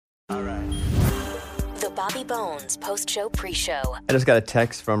Bobby Bones post-show pre-show. I just got a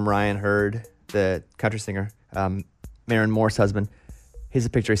text from Ryan Hurd, the country singer, Maren Moore's husband. Here's a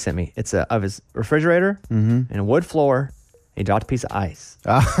picture he sent me. It's of his refrigerator and a wood floor. He dropped a piece of ice.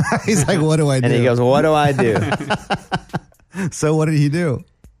 He's like, what do I do? And he goes, what do I do? So what did he do?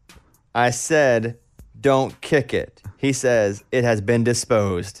 I said, don't kick it. He says, it has been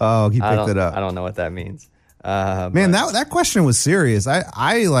disposed. Oh, he picked it up. I don't know what that means. Man, that question was serious.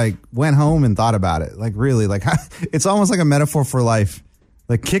 I like went home and thought about it. Like really, like it's almost like a metaphor for life.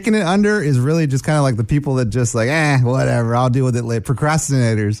 Like kicking it under is really just kind of like the people that just like, whatever, I'll deal with it later.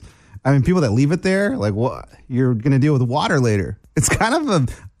 Procrastinators. I mean, people that leave it there, like what you're going to deal with water later. It's kind of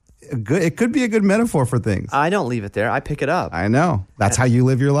a good. It could be a good metaphor for things. I don't leave it there. I pick it up. I know. That's how you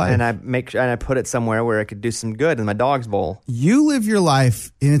live your life. And I put it somewhere where it could do some good in my dog's bowl. You live your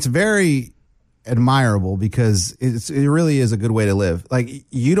life, and it's very admirable because it really is a good way to live. Like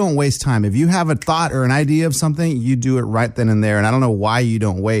you don't waste time. If you have a thought or an idea of something, you do it right then and there. And I don't know why you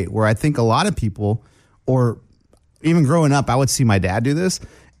don't wait. Where I think a lot of people, or even growing up, I would see my dad do this.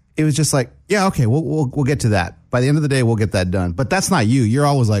 It was just like, yeah, okay, we'll get to that. By the end of the day, we'll get that done. But that's not you. You're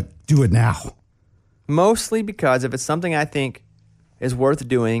always like, do it now. Mostly because if it's something I think is worth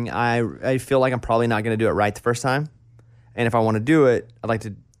doing, I feel like I'm probably not going to do it right the first time. And if I want to do it, I'd like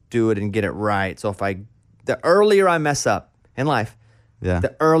to do it and get it right. So the earlier I mess up in life,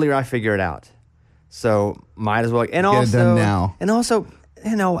 the earlier I figure it out. So might as well. And get also, it done now. And also,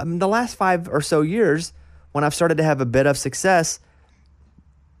 the last 5 or so years, when I've started to have a bit of success,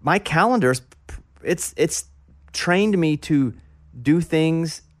 my calendar's it's trained me to do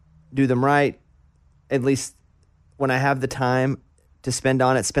things, do them right, at least when I have the time to spend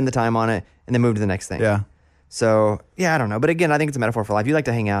the time on it, and then move to the next thing. Yeah. So, I don't know. But again, I think it's a metaphor for life. You like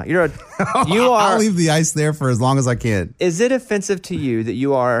to hang out. I'll leave the ice there for as long as I can. Is it offensive to you that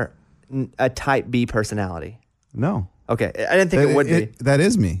you are a type B personality? No. Okay. I didn't think it would be. That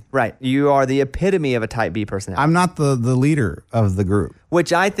is me. Right. You are the epitome of a type B personality. I'm not the leader of the group.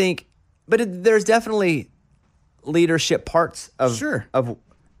 Which I think, but there's definitely leadership parts of, sure. of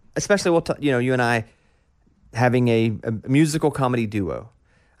especially, you and I having a musical comedy duo.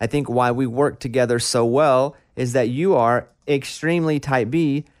 I think why we work together so well is that you are extremely type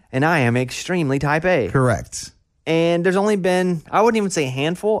B and I am extremely type A. Correct. And there's only been, I wouldn't even say a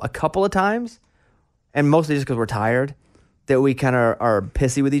handful, a couple of times, and mostly just because we're tired, that we kind of are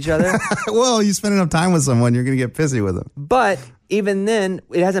pissy with each other. Well, you spend enough time with someone, you're going to get pissy with them. But even then,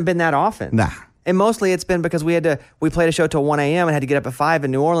 it hasn't been that often. Nah. And mostly it's been because we played a show till 1 a.m. and had to get up at 5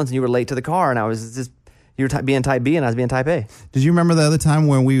 in New Orleans and you were late to the car and I was just, you were being type B and I was being type A. Did you remember the other time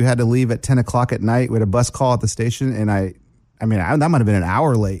when we had to leave at 10 o'clock at night? We had a bus call at the station and that might have been an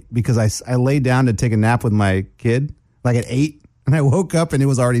hour late because I laid down to take a nap with my kid like at 8 and I woke up and it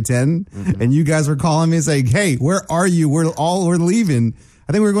was already 10 and you guys were calling me saying, hey, where are you? We're leaving.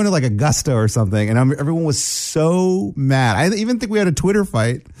 I think we were going to like Augusta or something and everyone was so mad. I even think we had a Twitter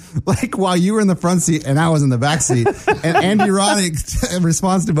fight like while you were in the front seat and I was in the back seat and Andy Roddick in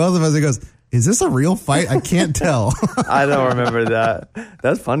response to both of us, he goes, is this a real fight? I can't tell. I don't remember that.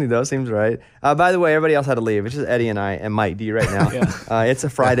 That's funny, though. Seems right. By the way, everybody else had to leave. It's just Eddie and I and Mike D right now. It's a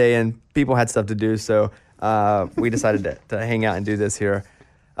Friday, and people had stuff to do, so we decided to hang out and do this here.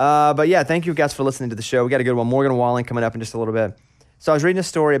 But yeah, thank you guys for listening to the show. We got a good one. Morgan Wallen coming up in just a little bit. So I was reading a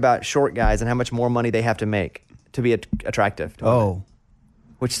story about short guys and how much more money they have to make to be attractive. To women,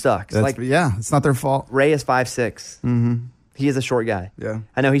 which sucks. It's not their fault. Ray is 5'6". Mm-hmm. He is a short guy. Yeah.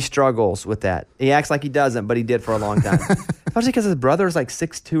 I know he struggles with that. He acts like he doesn't, but he did for a long time. Especially because his brother is like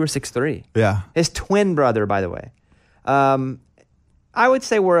 6'2" or 6'3". Yeah. His twin brother, by the way. I would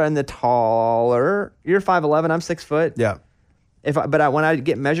say we're in the taller. You're 5'11", I'm 6 foot. Yeah. When I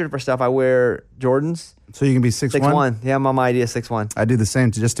get measured for stuff, I wear Jordans. So you can be 6'1"? 6'1". Yeah, my idea is 6'1". I do the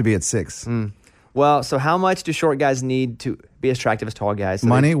same just to be at 6. Well, so how much do short guys need to be as attractive as tall guys? So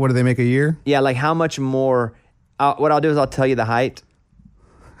money? What do they make a year? Yeah, like how much more... what I'll do is I'll tell you the height,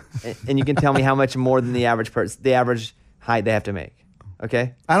 and you can tell me how much more than the average person, the average height they have to make.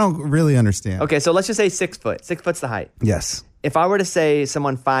 Okay? I don't really understand. Okay, so let's just say 6 foot. 6 foot's the height. Yes. If I were to say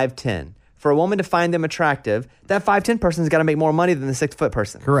someone 5'10", for a woman to find them attractive, that 5'10" person's got to make more money than the 6 foot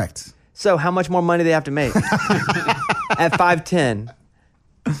person. Correct. So how much more money do they have to make at 5'10"?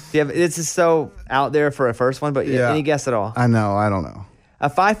 This is so out there for a first one, but any guess at all? I know. I don't know. A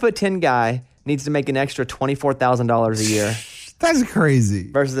 5'10" guy needs to make an extra $24,000 a year. That's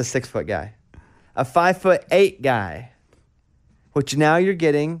crazy. Versus a 6 foot guy. A 5'8" guy, which now you're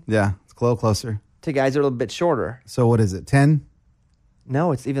getting. Yeah, it's a little closer. To guys that are a little bit shorter. So what is it, 10?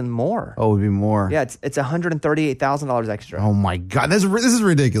 No, it's even more. Oh, it would be more. Yeah, it's $138,000 extra. Oh my God, this is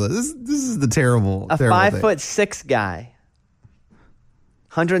ridiculous. This is the terrible. A terrible 5'6" guy,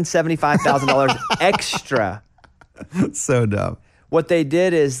 $175,000 extra. So dumb. What they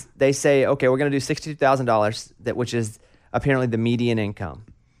did is they say, okay, we're going to do $62,000, which is apparently the median income.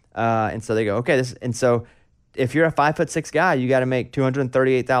 And so they go, okay, so if you're a 5'6" guy, you got to make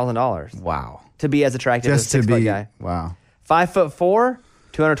 $238,000. Wow. To be as attractive as a 6-foot guy. Wow. 5'4",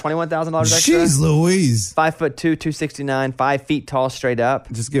 $221,000 extra. Jeez Louise. 5'2", $269,000. 5 feet tall, straight up.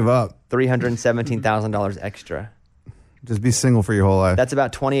 Just give up. $317,000 extra. Just be single for your whole life. That's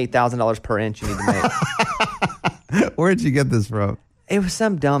about $28,000 per inch you need to make. Where'd you get this from? It was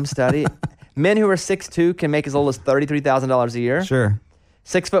some dumb study. Men who are 6'2" can make as little as $33,000 a year. Sure.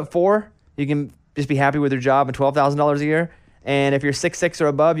 6'4", you can just be happy with your job and $12,000 a year. And if you're 6'6" or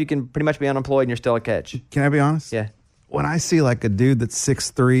above, you can pretty much be unemployed and you're still a catch. Can I be honest? Yeah. When I see like a dude that's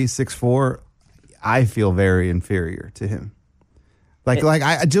 6'3", 6'4", I feel very inferior to him. Like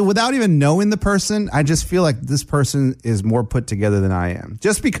I just, without even knowing the person, I just feel like this person is more put together than I am.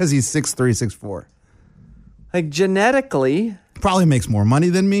 Just because he's 6'3", 6'4". Like genetically, probably makes more money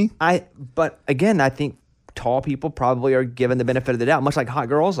than me. But again, I think tall people probably are given the benefit of the doubt, much like hot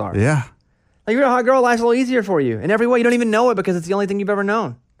girls are. Yeah. Like you're a hot girl, life's a little easier for you. In every way, you don't even know it because it's the only thing you've ever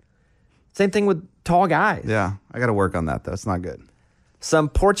known. Same thing with tall guys. Yeah, I got to work on that though. It's not good. Some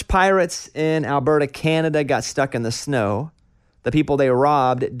porch pirates in Alberta, Canada got stuck in the snow. The people they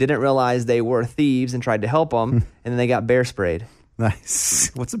robbed didn't realize they were thieves and tried to help them, and then they got bear sprayed.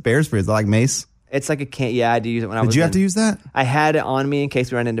 Nice. What's a bear spray? Is it like mace? It's like a can. Yeah, I had to use it when I was. Did you have to use that? I had it on me in case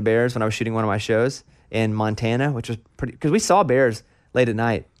we ran into bears when I was shooting one of my shows in Montana, which was pretty because we saw bears late at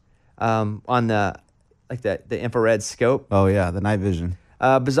night on the infrared scope. Oh yeah, the night vision.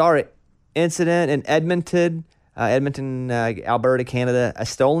 Bizarre incident in Edmonton, Alberta, Canada. A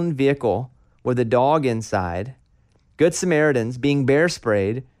stolen vehicle with a dog inside. Good Samaritans being bear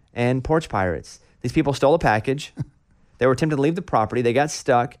sprayed and porch pirates. These people stole a package. They were attempting to leave the property. They got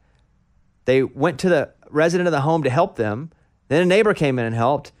stuck. They went to the resident of the home to help them. Then a neighbor came in and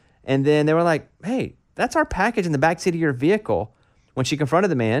helped. And then they were like, hey, that's our package in the backseat of your vehicle. When she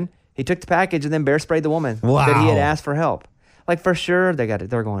confronted the man, he took the package and then bear sprayed the woman that he had asked for help. Like, for sure,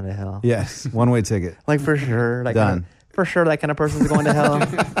 they're going to hell. Yes, one-way ticket. Like, for sure. Done. For sure, that kind of person's going to hell.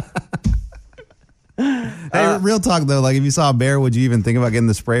 Hey, real talk, though. Like, if you saw a bear, would you even think about getting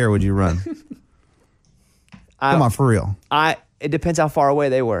the spray or would you run? Come on, for real. It depends how far away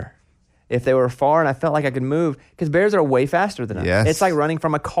they were. If they were far and I felt like I could move, because bears are way faster than us. Yes. It's like running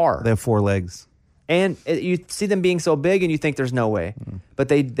from a car. They have 4 legs. And you see them being so big and you think there's no way. But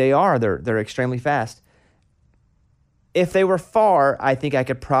they are. They're extremely fast. If they were far, I think I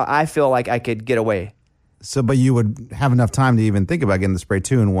could I feel like I could get away. So, but you would have enough time to even think about getting the spray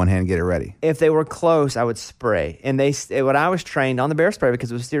too in one hand, get it ready. If they were close, I would spray. And when I was trained on the bear spray,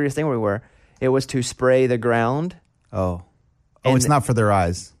 because it was a serious thing where we were, it was to spray the ground. Oh, And it's not for their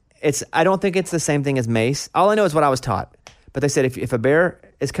eyes. I don't think it's the same thing as mace. All I know is what I was taught. But they said if a bear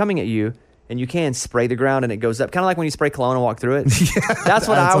is coming at you and you can spray the ground and it goes up, kind of like when you spray cologne and walk through it. Yeah, that's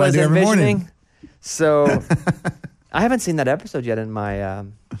what I was do every envisioning. morning. So I haven't seen that episode yet in my...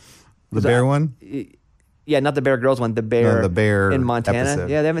 the bear one? Yeah, not the Bear Grylls one. The bear in Montana. episode.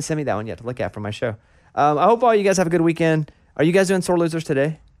 Yeah, they haven't sent me that one yet to look at for my show. I hope all you guys have a good weekend. Are you guys doing Sore Losers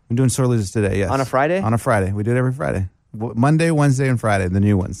today? We're doing Sore Losers today, yes. On a Friday? On a Friday. We do it every Friday. Monday, Wednesday, and Friday, the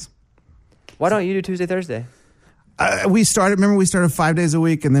new ones. Why don't you do Tuesday, Thursday? We started 5 days a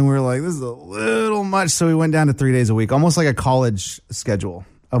week, and then we were like, this is a little much, so we went down to 3 days a week, almost like a college schedule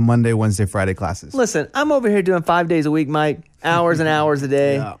of Monday, Wednesday, Friday classes. Listen, I'm over here doing 5 days a week, Mike, hours and hours a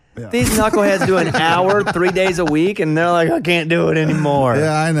day. Yeah. These knuckleheads do an hour 3 days a week, and they're like, I can't do it anymore.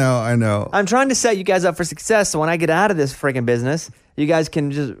 Yeah, I know. I'm trying to set you guys up for success, so when I get out of this freaking business, you guys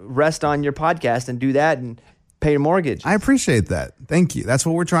can just rest on your podcast and do that and pay your mortgage. I appreciate that. Thank you. That's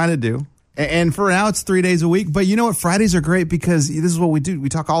what we're trying to do. And for now, it's 3 days a week. But you know what? Fridays are great because this is what we do. We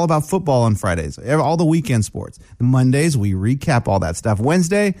talk all about football on Fridays, all the weekend sports. Mondays, we recap all that stuff.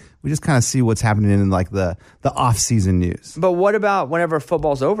 Wednesday, we just kind of see what's happening in like the off-season news. But what about whenever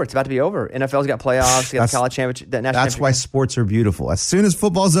football's over? It's about to be over. NFL's got playoffs, got the college championship, the national That's why sports are beautiful. As soon as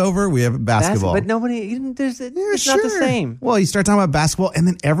football's over, we have basketball. But nobody, it's not the same. Well, you start talking about basketball, and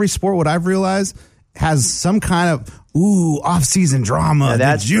then every sport, what I've realized, has some kind of off-season drama.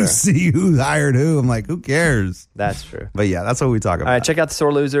 Yeah, Did you see who hired who? I'm like, who cares? That's true. But yeah, that's what we talk about. All right, check out the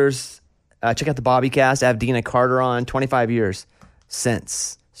Sore Losers. Check out the Bobbycast. I have Dina Carter on. 25 years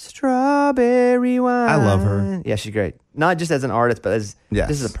since Strawberry Wine. I love her. Yeah, she's great. Not just as an artist, but as Yes.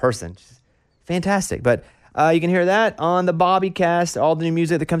 this is a person. She's fantastic. But You can hear that on the Bobbycast, all the new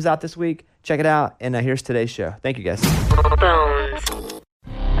music that comes out this week. Check it out. And here's today's show. Thank you, guys. Bones. Here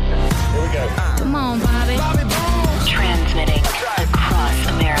we go. Come on, Bobby. Transmitting across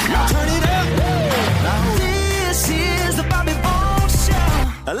America. Turn it up. This is the Bobby Bones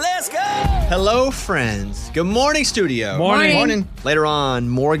Show. Let's go. Hello, friends. Good morning, studio. Morning. Later on,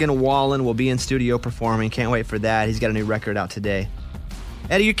 Morgan Wallen will be in studio performing. Can't wait for that. He's got a new record out today.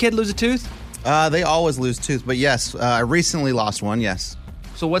 Eddie, your kid lose a tooth? They always lose tooth, but yes, I recently lost one, yes.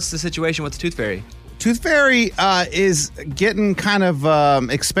 So what's the situation with the Tooth Fairy? Tooth Fairy is getting kind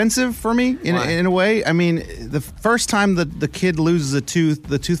of expensive for me in a way. I mean, the first time the kid loses a tooth,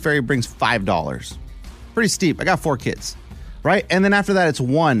 the Tooth Fairy brings $5. Pretty steep. I got 4 kids, right? And then after that, it's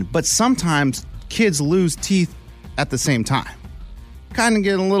 1. But sometimes kids lose teeth at the same time. Kind of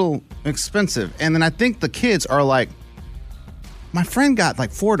getting a little expensive. And then I think the kids are like, my friend got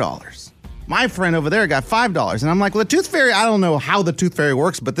like $4. My friend over there got $5. And I'm like, well, the Tooth Fairy, I don't know how the Tooth Fairy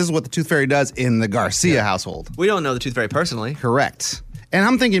works, but this is what the Tooth Fairy does in the Garcia household. We don't know the Tooth Fairy personally. Correct. And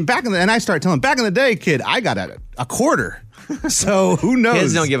I'm thinking and I started telling him, back in the day, kid, I got a quarter. So who knows?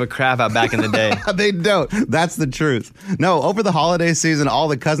 Kids don't give a crap out back in the day. They don't. That's the truth. No, over the holiday season, all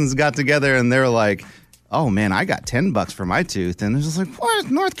the cousins got together and they're like, oh man, I got $10 for my tooth. And they're just like, what?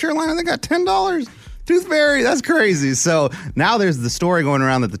 North Carolina, they got $10? Tooth Fairy, that's crazy. So now there's the story going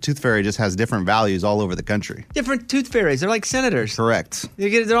around that the Tooth Fairy just has different values all over the country. Different Tooth Fairies. They're like senators. Correct.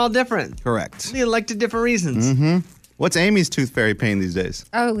 They're all different. Correct. They elected different reasons. Mm-hmm. What's Amy's Tooth Fairy pain these days?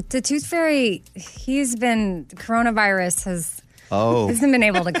 Oh, the Tooth Fairy, coronavirus hasn't been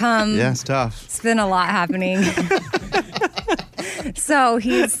able to come. Yeah, it's tough. It's been a lot happening. So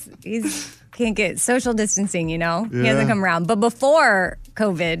he's can't get social distancing, He hasn't come around. But before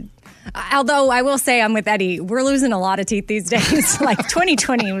COVID, although I will say I'm with Eddie, we're losing a lot of teeth these days. Like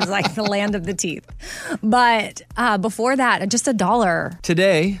 2020 was like the land of the teeth. But before that, just $1.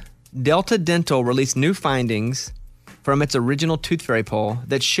 Today, Delta Dental released new findings from its original Tooth Fairy poll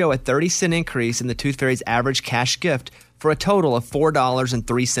that show a 30-cent increase in the Tooth Fairy's average cash gift for a total of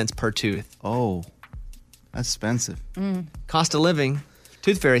 $4.03 per tooth. Oh, that's expensive. Cost of living,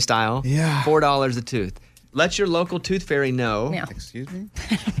 Tooth Fairy style, Yeah. $4 a tooth. Let your local Tooth Fairy know. Yeah. Excuse me?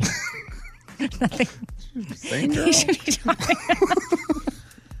 Nothing. Thank You should be talking.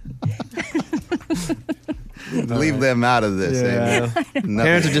 Leave them out of this, Amy.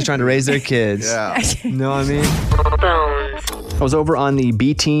 Parents are just trying to raise their kids. Yeah. Know what I mean? Bones. I was over on the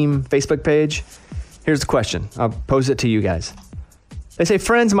B Team Facebook page. Here's the question. I'll pose it to you guys. They say,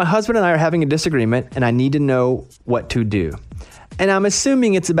 friends, my husband and I are having a disagreement, and I need to know what to do. And I'm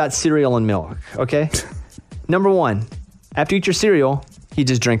assuming it's about cereal and milk, okay? Number 1, after you eat your cereal, you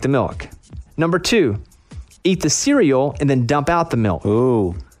just drink the milk. Number 2, eat the cereal and then dump out the milk.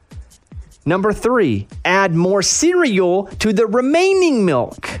 Ooh. Number 3, add more cereal to the remaining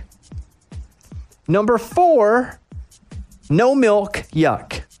milk. Number 4, no milk,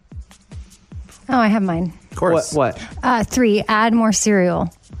 yuck. Oh, I have mine. Of course. What? 3, add more cereal.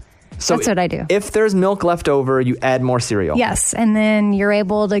 So That's what I do. If there's milk left over, you add more cereal. Yes, and then you're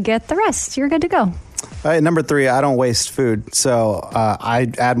able to get the rest. You're good to go. Number 3, I don't waste food, so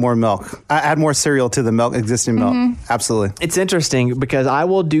I add more milk. I add more cereal to the existing milk. Absolutely. It's interesting because I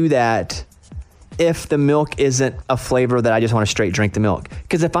will do that if the milk isn't a flavor that I just want to straight drink the milk.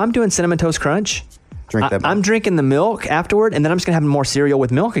 Because if I'm doing Cinnamon Toast Crunch, Drink that milk. I'm drinking the milk afterward, and then I'm just going to have more cereal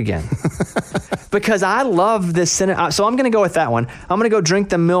with milk again. Because I love this cinnamon. So I'm going to go with that one. I'm going to go drink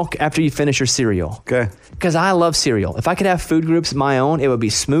the milk after you finish your cereal. Okay. Because I love cereal. If I could have food groups of my own, it would be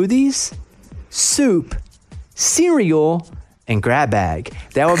smoothies, soup, cereal, and grab bag.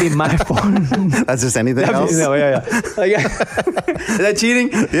 That would be my form. That's just anything else? No, yeah. Is that cheating?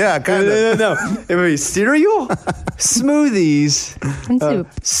 Yeah, kind of. No. It would be cereal, smoothies, And soup.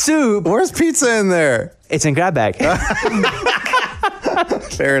 soup. Where's pizza in there? It's in grab bag.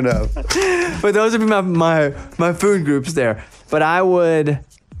 Fair enough. But those would be my food groups there. But I would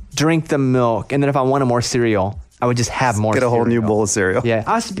drink the milk, and then if I wanted more cereal, I would just have more Get a whole new cereal. bowl of cereal.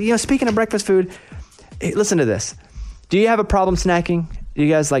 Yeah. Speaking of breakfast food, hey, listen to this. Do you have a problem snacking? Do you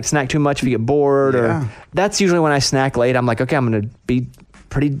guys like snack too much if you get bored? Yeah. Or that's usually when I snack late. I'm like, okay, I'm going to be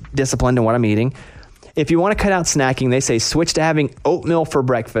pretty disciplined in what I'm eating. If you want to cut out snacking, they say switch to having oatmeal for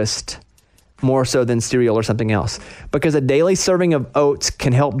breakfast more so than cereal or something else. Because a daily serving of oats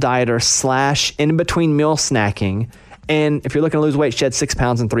can help dieters / in between meal snacking. And if you're looking to lose weight, shed 6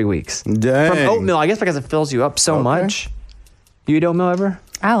 pounds in 3 weeks. Dang. From oatmeal, I guess because it fills you up so much. You eat oatmeal ever?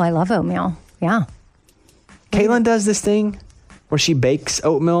 Oh, I love oatmeal. Yeah. Caitlin does this thing where she bakes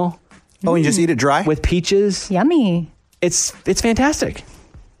oatmeal Oh, and you just eat it dry? with peaches. Yummy. It's fantastic.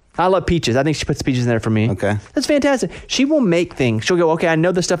 I love peaches. I think she puts peaches in there for me. Okay. That's fantastic. She will make things. She'll go, okay, I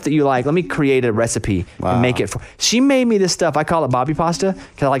know the stuff that you like. Let me create a recipe and make it for. She made me this stuff. I call it Bobby pasta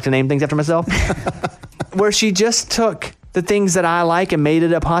because I like to name things after myself. Where she just took the things that I like and made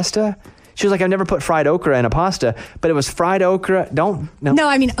it a pasta. She was like, I've never put fried okra in a pasta, but it was fried okra. No,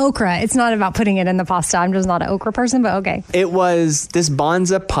 I mean okra. It's not about putting it in the pasta. I'm just not an okra person, but okay. It was this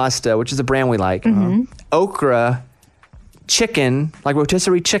Bonza pasta, which is a brand we like. Okra, chicken, like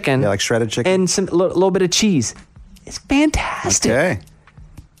rotisserie chicken. Yeah, like shredded chicken. And some little bit of cheese. It's fantastic. Okay.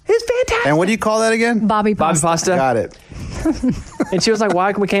 It's fantastic. And what do you call that again? Bobby pasta. Bobby pasta. Got it. And she was like,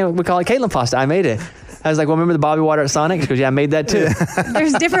 why can't we call it Caitlin pasta? I made it. I was like, well, remember the Bobby water at Sonic? She goes, yeah, I made that too.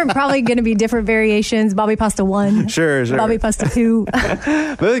 There's probably going to be different variations. Bobby pasta 1. Sure. Bobby pasta 2.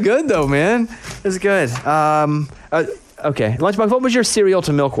 Really good though, man. It's good. Okay. Lunchbox, what was your cereal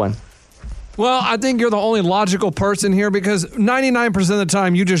to milk one? Well, I think you're the only logical person here because 99% of the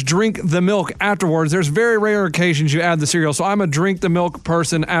time you just drink the milk afterwards. There's very rare occasions you add the cereal. So I'm a drink the milk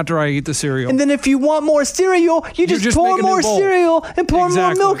person after I eat the cereal. And then if you want more cereal, you just pour make a new more bowl. cereal and pour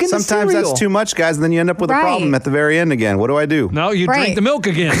more milk in the cereal. Sometimes that's too much, guys, and then you end up with a Right. problem at the very end again. What do I do? No, you Right. drink the milk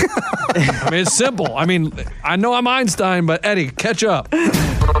again. I mean, it's simple. I mean, I know I'm Einstein, but Eddie, catch up.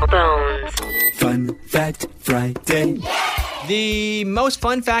 Bones. Fun Fact Friday. The most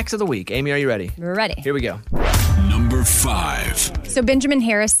fun facts of the week. Amy, are you ready? We're ready. Here we go. Number 5. So Benjamin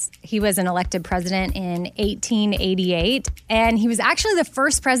Harris, he was an elected president in 1888, and he was actually the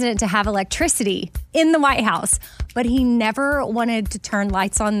first president to have electricity in the White House. But he never wanted to turn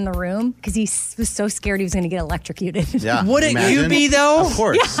lights on in the room because he was so scared he was going to get electrocuted. Yeah. Wouldn't imagine. you be though? Of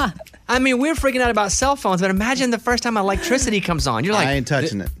course. Yeah. I mean, we're freaking out about cell phones, but imagine the first time electricity comes on. You're like, I ain't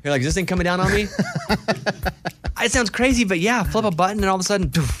touching it. You're like, is this thing coming down on me? It sounds crazy, but yeah, flip a button and all of a sudden,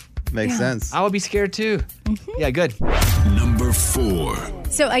 doof, Makes sense. I would be scared too. Yeah, good. Number 4.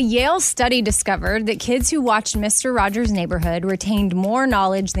 So a Yale study discovered that kids who watched Mr. Rogers' Neighborhood retained more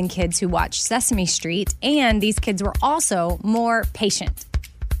knowledge than kids who watched Sesame Street, and these kids were also more patient.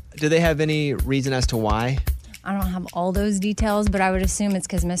 Do they have any reason as to why? I don't have all those details, but I would assume it's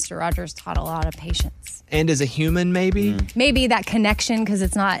because Mr. Rogers taught a lot of patience. And as a human, maybe? Maybe that connection, because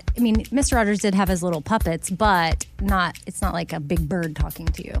it's not, I mean, Mr. Rogers did have his little puppets, but it's not like a big bird talking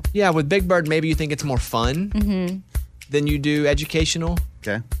to you. Yeah, with Big Bird, maybe you think it's more fun than you do educational.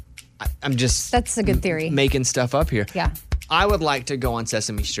 Okay. I'm just That's a good theory. making stuff up here. Yeah. I would like to go on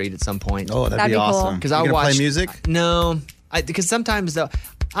Sesame Street at some point. Oh, that'd be That'd be cool. awesome. Because You I gonna watch play music? No, because sometimes though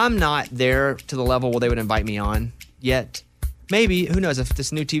I'm not there to the level where they would invite me on yet. Maybe, who knows, if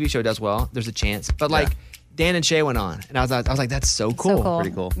this new TV show does well, there's a chance. But like Dan and Shay went on, and I was like, that's so cool. So cool.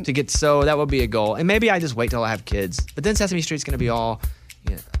 Pretty cool. To get that would be a goal. And maybe I just wait till I have kids. But then Sesame Street's going to be all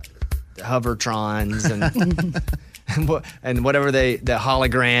hovertrons and whatever the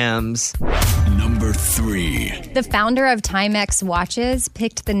holograms. Number 3. The founder of Timex watches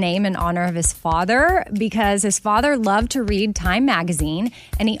picked the name in honor of his father because his father loved to read Time magazine,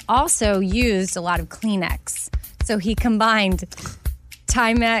 and he also used a lot of Kleenex. So he combined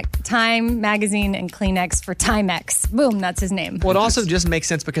Time magazine and Kleenex for Timex. Boom, that's his name. Well, it also just makes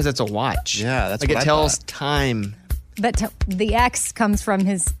sense because it's a watch. Yeah, that's like what it I tells thought. time. But the X comes from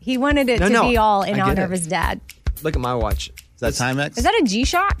he wanted it to be all in I get honor it. of his dad. Look at my watch. Is that Timex? Is that a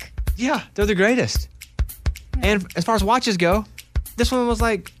G-Shock? Yeah, they're the greatest. And as far as watches go, this one was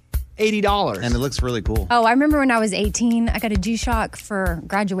like $80. And it looks really cool. Oh, I remember when I was 18, I got a G-Shock for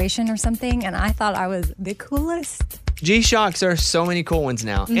graduation or something, and I thought I was the coolest. G-Shocks are so many cool ones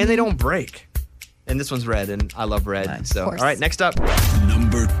now, and they don't break. And this one's red, and I love red. Nice. So, all Of course. right, next up.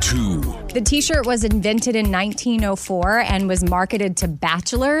 Number 2. The T-shirt was invented in 1904 and was marketed to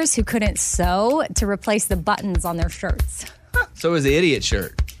bachelors who couldn't sew to replace the buttons on their shirts. So is the idiot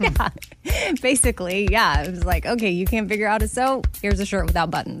shirt. Yeah, basically, yeah. It was like, okay, you can't figure out how to sew. Here's a shirt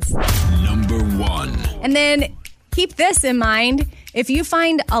without buttons. Number 1. And then keep this in mind. If you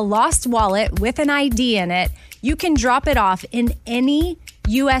find a lost wallet with an ID in it, you can drop it off in any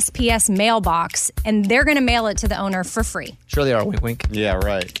USPS mailbox, and they're going to mail it to the owner for free. Sure they are, wink, wink. Yeah,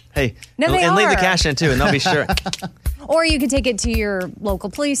 right. Hey, No, they and leave the are. cash in, too, and they'll be sure. Or you could take it to your local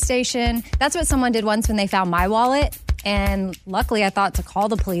police station. That's what someone did once when they found my wallet. And luckily, I thought to call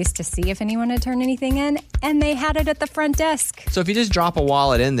the police to see if anyone had turned anything in, and they had it at the front desk. So if you just drop a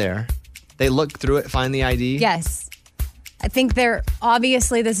wallet in there, they look through it, find the ID? Yes. I think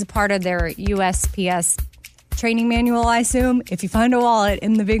obviously this is part of their USPS training manual, I assume. If you find a wallet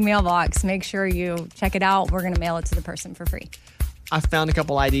in the big mailbox, make sure you check it out. We're going to mail it to the person for free. I found a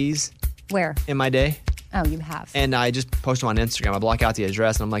couple IDs Where? in my day, Oh, you have. and I just post them on Instagram. I block out the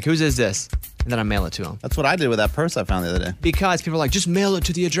address, and I'm like, whose is this? and then I mail it to them. That's what I did with that purse I found the other day. Because people are like, just mail it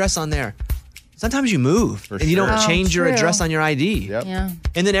to the address on there. Sometimes you move and you don't change your address on your ID. Yep. Yeah.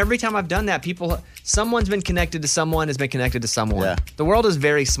 And then every time I've done that, someone's been connected to someone, has been connected to someone. Yeah. The world is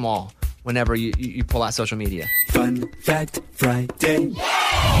very small whenever you pull out social media. Fun Fact Friday.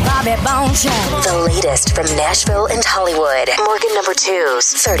 Bobby Bone Show. The latest from Nashville and Hollywood. Morgan number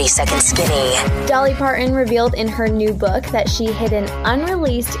 2's 30-Second Skinny. Dolly Parton revealed in her new book that she hid an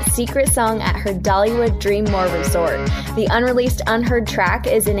unreleased secret song at her Dollywood Dreammore resort. The unreleased unheard track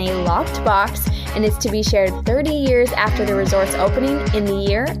is in a locked box and is to be shared 30 years after the resort's opening in the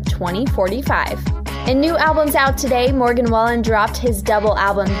year 2045. And new albums out today. Morgan Wallen dropped his double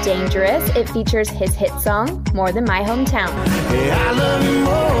album, Dangerous. It features his hit song, More Than My Hometown. Yeah, I love you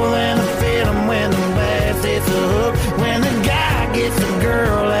more than a feeling when the bass hits the hook. When the guy gets the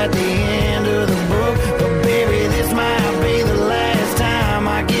girl at the end of the book. But baby, this might be the last time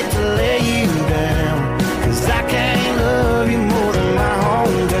I get to lay you down. 'Cause I can't love you more than my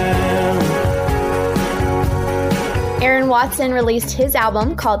hometown. Aaron Watson released his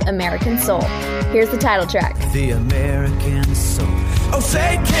album called American Soul. Here's the title track. The American soul. Oh,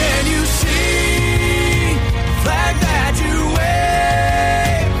 say, can you see the flag that you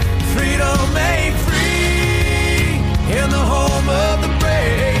wave? Freedom ain't free in the home of the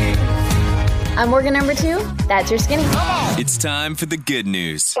brave. I'm Morgan number 2. That's your skinny. It's time for the good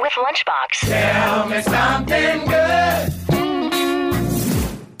news. With Lunchbox. Tell me something good.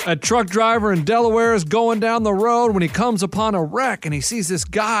 A truck driver in Delaware is going down the road when he comes upon a wreck and he sees this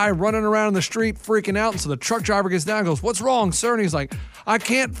guy running around in the street freaking out. And so the truck driver gets down and goes, "What's wrong, sir?" And he's like, "I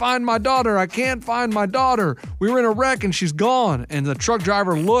can't find my daughter. I can't find my daughter. We were in a wreck and she's gone." And the truck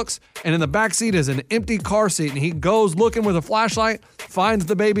driver looks, and in the back seat is an empty car seat. And he goes looking with a flashlight, finds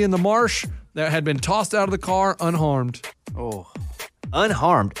the baby in the marsh that had been tossed out of the car unharmed. Oh.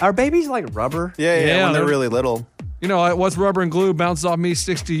 Unharmed. Are babies like rubber? Yeah, when they're really little. You know, what's rubber and glue bounces off me,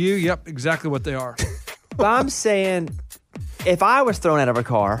 sticks to you? Yep, exactly what they are. But I'm saying, if I was thrown out of a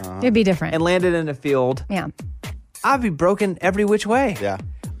car It'd be different. and landed in a field, Yeah. I'd be broken every which way. Yeah.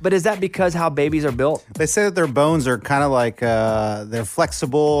 But is that because how babies are built? They say that their bones are kind of like, they're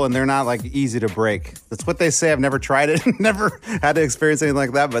flexible and they're not like easy to break. That's what they say. I've never tried it, never had to experience anything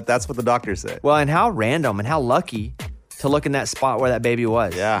like that, but that's what the doctors say. Well, and how random and how lucky to look in that spot where that baby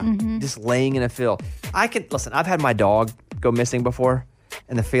was. Yeah. Just laying in a field. Listen, I've had my dog go missing before,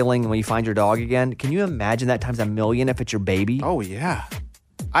 and the feeling when you find your dog again. Can you imagine that times a million if it's your baby? Oh, yeah.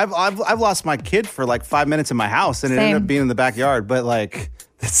 I've lost my kid for like 5 minutes in my house, and it Same. ended up being in the backyard. But like,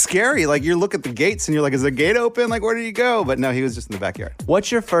 it's scary. Like, you look at the gates and you're like, is the gate open? Like, where did he go? But no, he was just in the backyard.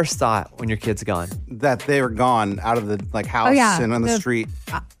 What's your first thought when your kid's gone? That they were gone out of the like house yeah. and on the street.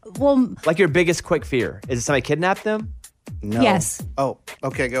 Well, Like your biggest quick fear? Is it somebody kidnapped them? No. Yes. Oh,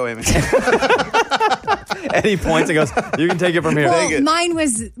 okay, go, Amy. And he points and goes, "You can take it from here." well, mine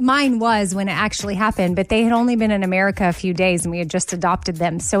was when it actually happened, but they had only been in America a few days and we had just adopted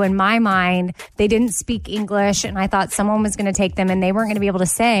them. So in my mind, they didn't speak English and I thought someone was going to take them and they weren't going to be able to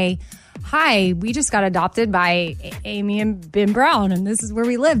say, "Hi, we just got adopted by Amy and Ben Brown and this is where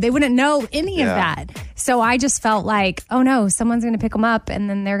we live." They wouldn't know any of that. So I just felt like, oh no, someone's going to pick them up and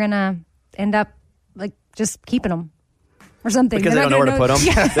then they're going to end up like just keeping them. Or something. Because they don't know where to put them.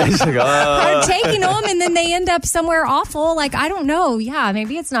 Yeah. They just go, Or taking them and then they end up somewhere awful. Like, I don't know. Yeah,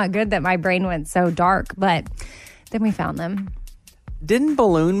 maybe it's not good that my brain went so dark, but then we found them. Didn't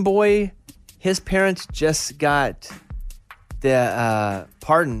Balloon Boy, his parents just got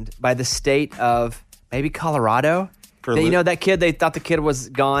pardoned by the state of maybe Colorado? You know, that kid, they thought the kid was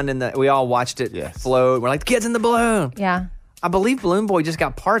gone and we all watched it float. We're like, the kid's in the balloon. Yeah. I believe Balloon Boy just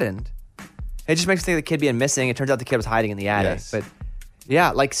got pardoned. It just makes me think the kid being missing. It turns out the kid was hiding in the attic. Yes. But yeah,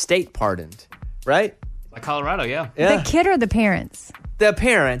 like state pardoned, right? Like Colorado, yeah. The kid or the parents? The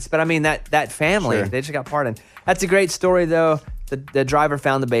parents, but I mean that family, Sure. they just got pardoned. That's a great story, though. The driver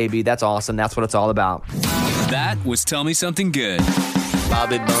found the baby. That's awesome. That's what it's all about. That was Tell Me Something Good.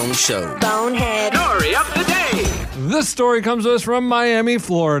 Bobby Bone Show. Bonehead. Story of the day. This story comes to us from Miami,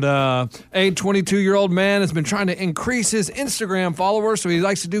 Florida. A 22-year-old man has been trying to increase his Instagram followers, so he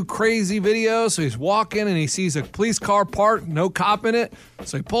likes to do crazy videos. So he's walking and he sees a police car parked, no cop in it.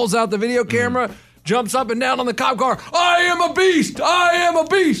 So he pulls out the video camera, jumps up and down on the cop car. "I am a beast! I am a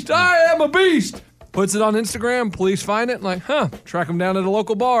beast! I am a beast!" Puts it on Instagram. Police find it and like, track him down at a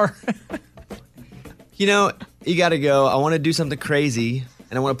local bar. You know, you got to go, I want to do something crazy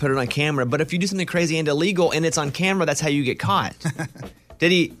and I want to put it on camera. But if you do something crazy and illegal and it's on camera, that's how you get caught.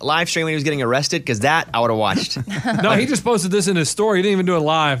 Did he live stream when he was getting arrested? Because that I would have watched. No, he just posted this in his story. He didn't even do it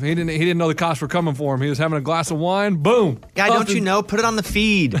live. He didn't know the cops were coming for him. He was having a glass of wine. Boom. Guy, don't you know? Put it on the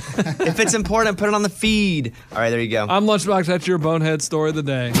feed. If it's important, put it on the feed. All right, there you go. I'm Lunchbox. That's your bonehead story of the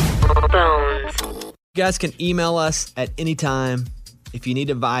day. You guys can email us at any time. If you need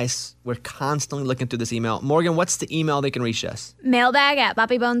advice, we're constantly looking through this email. Morgan, what's the email they can reach us?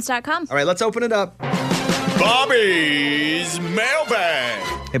 Mailbag@bobbybones.com. All right, let's open it up. Bobby's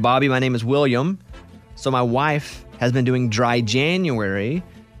mailbag. Hey, Bobby, my name is William. So my wife has been doing dry January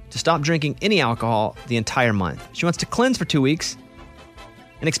to stop drinking any alcohol the entire month. She wants to cleanse for 2 weeks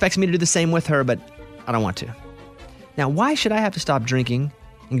and expects me to do the same with her, but I don't want to. Now, why should I have to stop drinking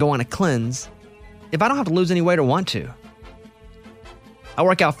and go on a cleanse if I don't have to lose any weight or want to? I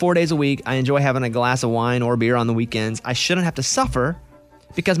work out 4 days a week. I enjoy having a glass of wine or beer on the weekends. I shouldn't have to suffer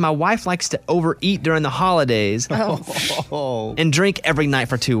because my wife likes to overeat during the holidays and drink every night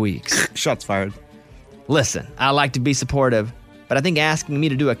for 2 weeks. Shots fired. Listen, I like to be supportive, but I think asking me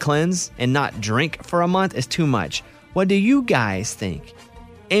to do a cleanse and not drink for a month is too much. What do you guys think?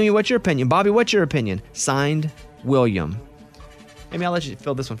 Amy, what's your opinion? Bobby, what's your opinion? Signed, William. Amy, I'll let you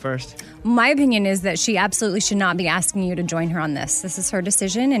fill this one first. My opinion is that she absolutely should not be asking you to join her on this. This is her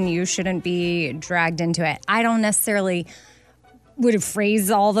decision, and you shouldn't be dragged into it. I don't necessarily would have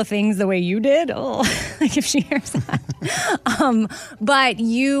phrased all the things the way you did. Oh, like if she hears that. But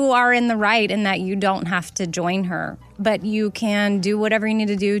you are in the right in that you don't have to join her. But you can do whatever you need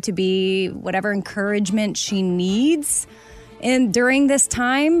to do to be whatever encouragement she needs during this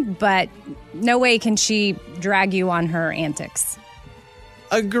time. But no way can she drag you on her antics.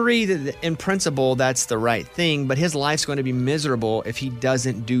 Agree that in principle that's the right thing, but his life's going to be miserable if he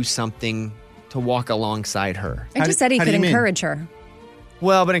doesn't do something to walk alongside her. I just said he could encourage her.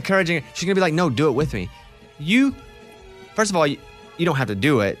 Well, but encouraging her, she's going to be like, no, do it with me. First of all, you don't have to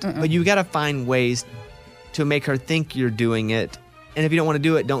do it, but you got to find ways to make her think you're doing it. And if you don't want to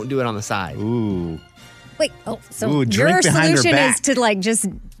do it, don't do it on the side. Ooh. Wait, so your solution is to like just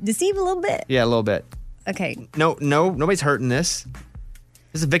deceive a little bit? Yeah, a little bit. Okay. No, nobody's hurting this.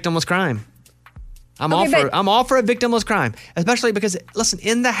 This is a victimless crime. I'm all for a victimless crime, especially because, listen,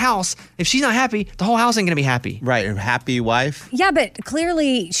 in the house, if she's not happy, the whole house ain't going to be happy. Right, a happy wife. Yeah, but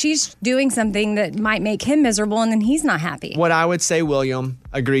clearly she's doing something that might make him miserable, and then he's not happy. What I would say, William,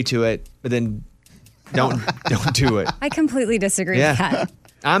 agree to it, but then don't do it. I completely disagree with that.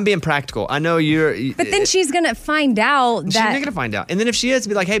 I'm being practical. I know you're... But then she's going to find out that... She's not going to find out. And then if she is,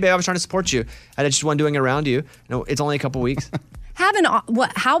 be like, hey, babe, I was trying to support you. I just wasn't doing it around you. No, it's only a couple weeks.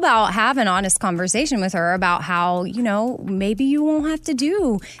 How about have an honest conversation with her about how, maybe you won't have to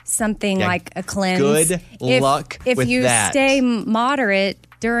do something like a cleanse. Good luck with that. If you stay moderate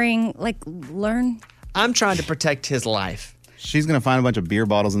during, learn. I'm trying to protect his life. She's going to find a bunch of beer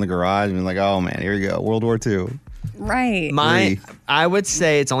bottles in the garage and be like, oh, man, here we go. World War II. Right. I would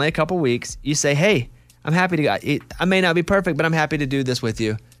say it's only a couple weeks. You say, hey, I'm happy to... I may not be perfect, but I'm happy to do this with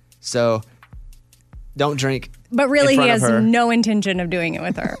you. So don't drink. But really, he has no intention of doing it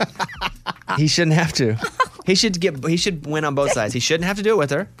with her. He shouldn't have to. He should win on both sides. He shouldn't have to do it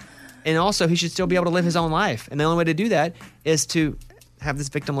with her. And also, he should still be able to live his own life. And the only way to do that is to have this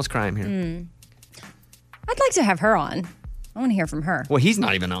victimless crime here. I'd like to have her on. I want to hear from her. Well, he's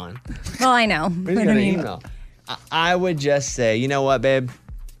not even on. Well, I know. He's got an email. I would just say, you know what, babe?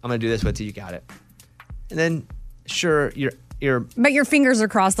 I'm going to do this with you. You got it. And then, sure, you're... But your fingers are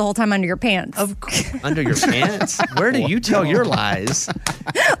crossed the whole time under your pants. Of course. Under your pants? Where do you tell your lies?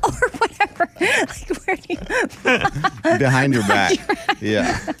 Or whatever. Where do you... Behind your back.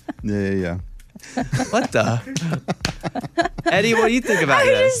 Yeah. What the? Eddie, what do you think about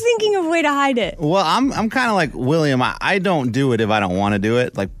this? I'm just thinking of a way to hide it. Well, I'm kind of like William. I don't do it if I don't want to do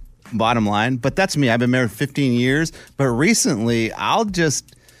it, like bottom line. But that's me. I've been married 15 years. But recently,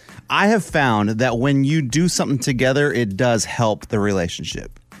 I have found that when you do something together, it does help the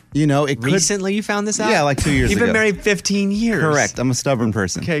relationship. Recently you found this out? Yeah, like 2 years ago. You've been married 15 years. Correct. I'm a stubborn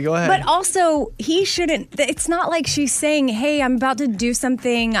person. Okay, go ahead. But also, he shouldn't... It's not like she's saying, hey, I'm about to do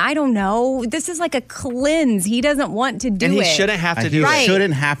something. I don't know. This is like a cleanse. He doesn't want to do it. And he shouldn't have to do it. He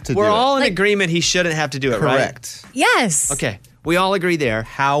shouldn't have to do it. We're all in agreement he shouldn't have to do it, right? Correct. Yes. Okay, we all agree there.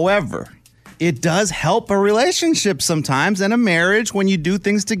 However... it does help a relationship sometimes and a marriage when you do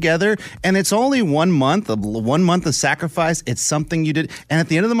things together. And it's only 1 month of sacrifice. It's something you did. And at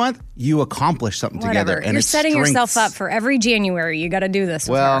the end of the month, you accomplish something together. And you're setting yourself up for every January. You got to do this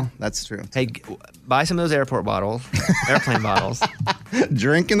with her. That's true. Hey, buy some of those airplane bottles.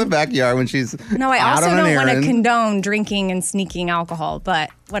 Drink in the backyard when she's No, I out also on an don't want to errand. condone drinking and sneaking alcohol, but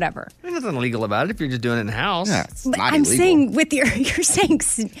whatever. There's nothing illegal about it if you're just doing it in the house. Yeah, it's But not I'm illegal. saying you're saying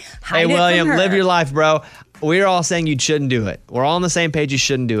hide Hey, it from William, her. live your life, bro. We're all saying you shouldn't do it. We're all on the same page. You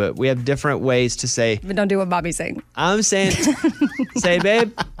shouldn't do it. We have different ways to say. But don't do what Bobby's saying. I'm saying, say,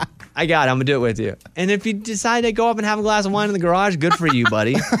 babe, I got it. I'm going to do it with you. And if you decide to go up and have a glass of wine in the garage, good for you,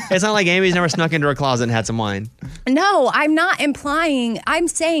 buddy. It's not like Amy's never snuck into her closet and had some wine. No, I'm not implying. I'm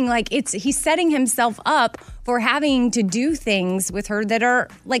saying like he's setting himself up for having to do things with her that are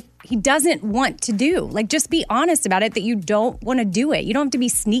like he doesn't want to do. Like just be honest about it that you don't want to do it. You don't have to be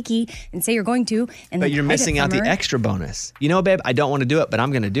sneaky and say you're going to. And But like, you're hide it missing out from the her. extra bonus. You know, babe, I don't want to do it, but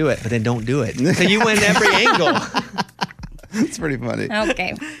I'm going to do it. But then don't do it. So you win every angle. It's pretty funny.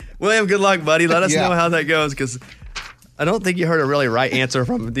 Okay. William, good luck, buddy. Let us Yeah. know how that goes because I don't think you heard a really right answer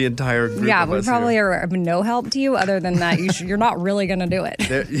from the entire group Yeah, of we us probably here. are of no help to you other than that you're not really going to do it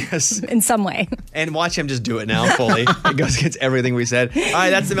Yes. in some way. And watch him just do it now fully. It goes against everything we said. All right,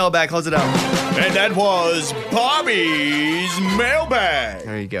 that's the mailbag. Close it out. And that was Bobby's mailbag.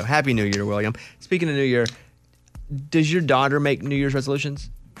 There you go. Happy New Year, William. Speaking of New Year, does your daughter make New Year's resolutions?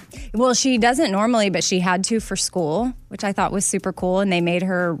 Well, she doesn't normally, but she had to for school, which I thought was super cool. And they made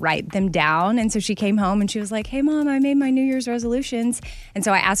her write them down. And so she came home and she was like, hey, Mom, I made my New Year's resolutions. And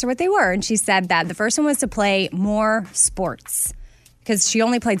so I asked her what they were. And she said that the first one was to play more sports because she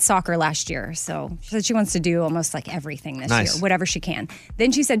only played soccer last year. So she said she wants to do almost like everything this Nice. year, whatever she can.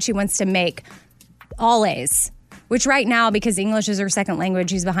 Then she said she wants to make all A's, which right now, because English is her second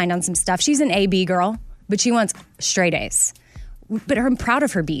language, she's behind on some stuff. She's an A-B girl, but she wants straight A's. But I'm proud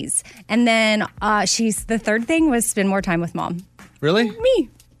of her B's. And then the third thing was spend more time with Mom. Really? Me.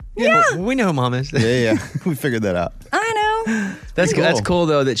 Yeah. We know who Mom is. Yeah. We figured that out. I know. That's Cool. That's cool,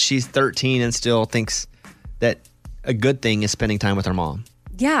 though, that she's 13 and still thinks that a good thing is spending time with her mom.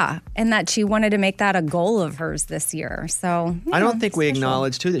 Yeah. And that she wanted to make that a goal of hers this year. So I don't think we special.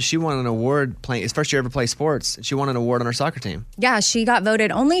 acknowledge, too, that she won an award playing. It's first year ever play sports. And she won an award on her soccer team. Yeah, she got voted.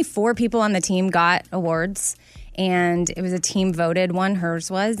 Only 4 people on the team got awards. And it was a team voted one, hers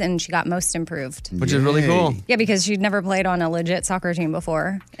was, and she got most improved. Which is really cool. Yeah, because she'd never played on a legit soccer team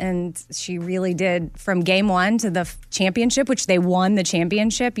before. And she really did, from game 1 to the championship, which they won the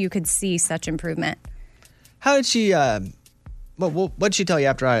championship, you could see such improvement. How did she, what did she tell you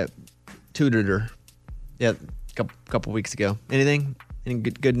after I tutored her? Yeah, a couple weeks ago. Anything? Any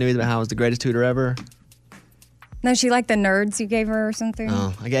good news about how I was the greatest tutor ever? No, she liked the nerds you gave her or something.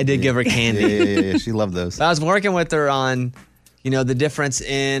 Oh, I did give her candy. Yeah. She loved those. I was working with her on, the difference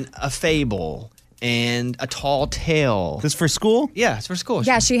in a fable and a tall tale. This for school? Yeah, it's for school.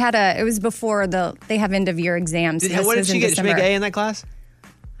 Yeah, she had it was before they have end of year exams. So What did she get? Did she make an A in that class?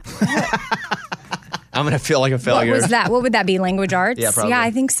 I'm going to feel like a failure. What was that? What would that be? Language arts? Yeah, probably. Yeah, I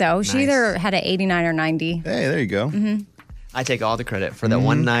think so. She Nice. either had an 89 or 90. Hey, there you go. Mm-hmm. I take all the credit for that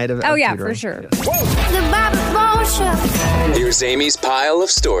one night of Oh, yeah, tutoring. for sure. Here's Amy's pile of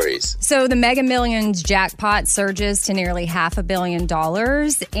stories. So the Mega Millions jackpot surges to nearly $500 million.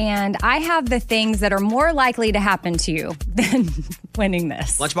 And I have the things that are more likely to happen to you than winning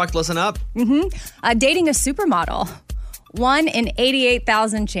this. Lunchbox, listen up. Dating a supermodel. 1 in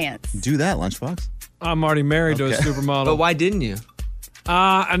 88,000 chance. Do that, Lunchbox. I'm already married to a supermodel. But why didn't you?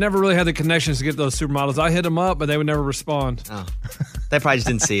 I never really had the connections to get those supermodels. I hit them up, but they would never respond. Oh, they probably just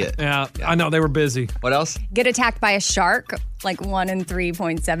didn't see it. Yeah, I know. They were busy. What else? Get attacked by a shark, like 1 in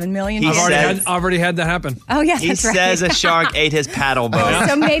 3.7 million. He chance. said- I've already had that happen. Oh, yeah, He that's right. says a shark ate his paddle boat.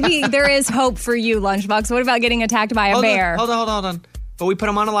 So maybe there is hope for you, Lunchbox. What about getting attacked by a bear? Hold on. But we put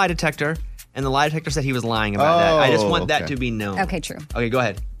him on a lie detector, and the lie detector said he was lying about that. I just want that okay. to be known. Okay, true. Okay, go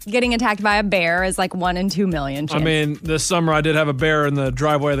ahead. Getting attacked by a bear is like 1 in 2 million chance. I mean, this summer I did have a bear in the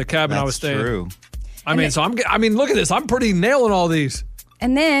driveway of the cabin I was staying. True. I mean, look at this. I'm pretty nailing all these.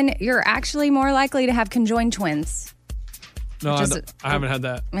 And then you're actually more likely to have conjoined twins. No, Which is- I haven't had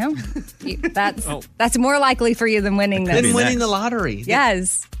that. Well, that's more likely for you than winning this. Then winning the lottery.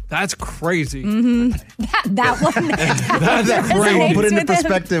 Yes. That's crazy. That one. That's We'll put it into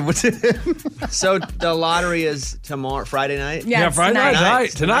resonates with him. perspective. So the lottery is tomorrow, Friday night? Yeah, it's Friday tonight. night.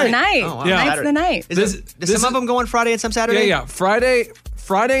 Tonight. Tonight. Oh, wow. Yeah. Tonight's Saturday. the night. Is some of them go on Friday and some Saturday? Yeah. Friday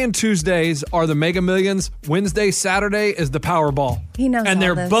and Tuesdays are the Mega Millions. Wednesday, Saturday is the Powerball. He knows and all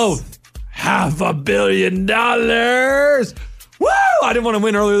they're this. both $500 million. Woo! I didn't want to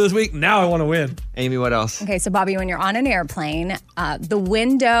win earlier this week. Now I want to win. Amy, what else? Okay, so Bobby, when you're on an airplane, the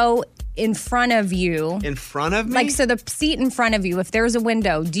window in front of you. In front of me? Like, so the seat in front of you, if there's a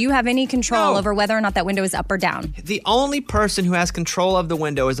window, do you have any control No. over whether or not that window is up or down? The only person who has control of the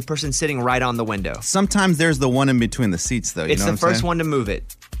window is the person sitting right on the window. Sometimes there's the one in between the seats, though. You It's know the what I'm first saying? one to move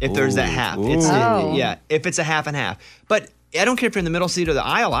it. If there's that half. It's, Oh. yeah, if it's a half and half. But I don't care if you're in the middle seat or the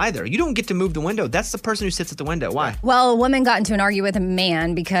aisle either. You don't get to move the window. That's the person who sits at the window. Why? Well, a woman got into an argument with a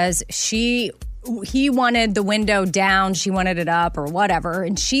man because he wanted the window down, she wanted it up or whatever,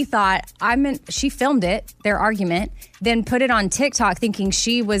 and she thought she filmed it, their argument, then put it on TikTok thinking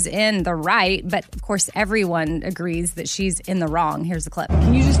she was in the right, but of course everyone agrees that she's in the wrong. Here's the clip.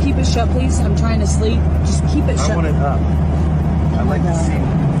 Can you just keep it shut, please? I'm trying to sleep. Just keep it shut. I want it up. I'd like to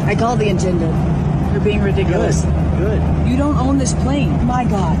see. I called the attendant. You're being ridiculous. Good. You don't own this plane. My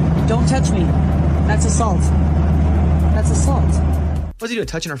God. Don't touch me. That's assault. That's assault. What's he doing?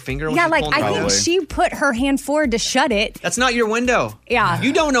 Touching her finger? When Yeah, she's like pulling the I window? think she put her hand forward to shut it. That's not your window. Yeah.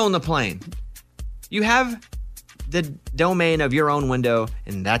 You don't own the plane. You have the domain of your own window,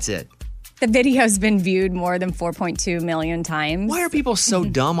 and that's it. The video's been viewed more than 4.2 million times. Why are people so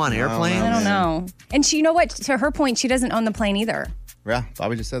dumb on airplanes? I don't know. And she, you know what? To her point, she doesn't own the plane either. Yeah,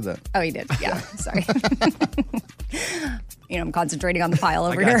 Bobby just said that. Oh, he did. Yeah. Sorry. I'm concentrating on the pile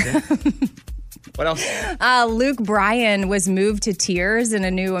over got here. What else? Luke Bryan was moved to tears in a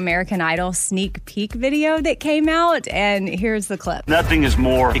new American Idol sneak peek video that came out. And here's the clip. Nothing is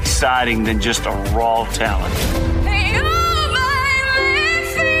more exciting than just a raw talent.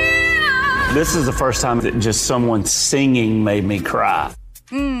 This is the first time that just someone singing made me cry.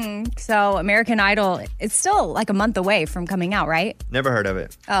 So American Idol, it's still like a month away from coming out, right? Never heard of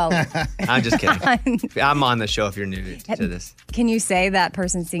it. Oh, I'm just kidding. I'm on the show if you're new to this. can you say that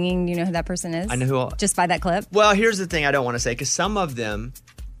person singing? Do you know who that person is? I know who. Just by that clip? Well, here's the thing I don't want to say, because some of them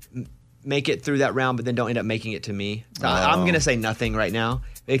make it through that round, but then don't end up making it to me. So I'm going to say nothing right now,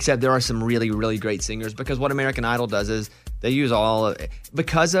 except there are some really, really great singers, because what American Idol does is they use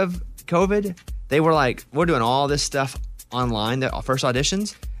because of COVID, they were like, we're doing all this stuff online, the first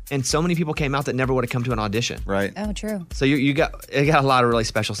auditions, and so many people came out that never would have come to an audition. Right. Oh, true. So you got a lot of really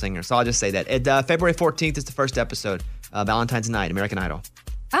special singers. So I'll just say that. February 14th is the first episode, Valentine's Night, American Idol.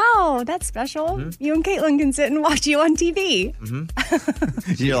 Oh, that's special. Mm-hmm. You and Caitlin can sit and watch you on TV.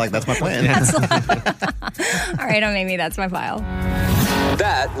 You're like, that's my plan. All right, maybe that's my file.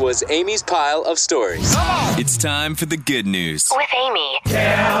 That was Amy's pile of stories. It's time for the good news. With Amy.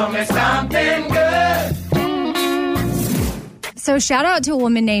 Tell me something good. So shout out to a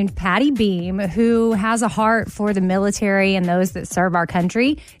woman named Patty Beam, who has a heart for the military and those that serve our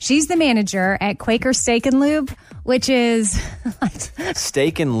country. She's the manager at Quaker Steak and Lube, which is...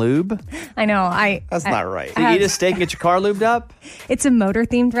 Steak and lube? I know. That's not right. I You have- eat a steak and get your car lubed up? It's a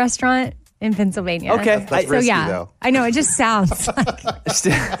motor-themed restaurant in Pennsylvania. Okay. That's risky, though. I know. It just sounds like...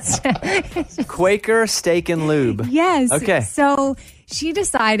 Quaker Steak and Lube. Yes. Okay. So she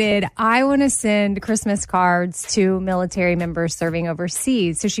decided, I want to send Christmas cards to military members serving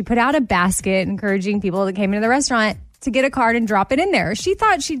overseas. So she put out a basket encouraging people that came into the restaurant to get a card and drop it in there. She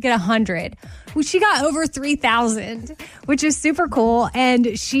thought she'd get 100. Well, she got over 3,000, which is super cool. And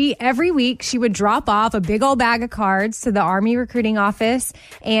every week she would drop off a big old bag of cards to the Army recruiting office,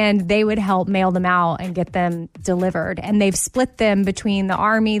 and they would help mail them out and get them delivered. And they've split them between the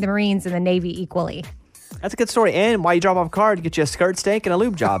Army, the Marines, and the Navy equally. That's a good story. And while you drop off a card, you get you a skirt steak and a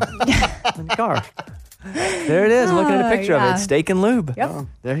lube job in the car. There it is. I'm looking at a picture of yeah. it. Steak and lube. Yep. Oh,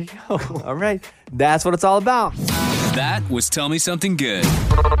 there you go. All right. That's what it's all about. That was Tell Me Something Good.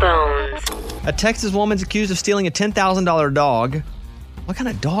 A Texas woman's accused of stealing a $10,000 dog. What kind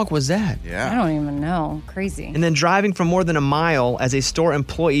of dog was that? I don't even know. Crazy. And then driving for more than a mile as a store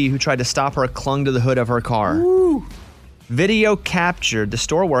employee who tried to stop her clung to the hood of her car. Ooh. Video captured the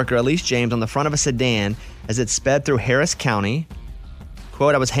store worker, Elise James, on the front of a sedan as it sped through Harris County.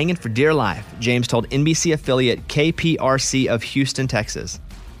 Quote, I was hanging for dear life, James told NBC affiliate KPRC of Houston, Texas.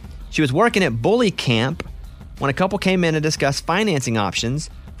 She was working at Bully Camp when a couple came in to discuss financing options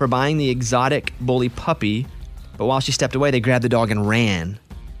for buying the exotic bully puppy. But while she stepped away, they grabbed the dog and ran.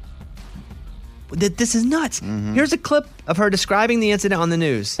 This is nuts. Mm-hmm. Here's a clip of her describing the incident on the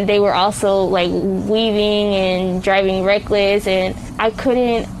news. They were also like weaving and driving reckless, and I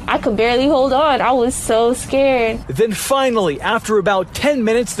could barely hold on. I was so scared. Then finally, after about 10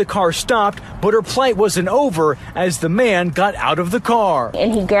 minutes, the car stopped, but her plight wasn't over as the man got out of the car.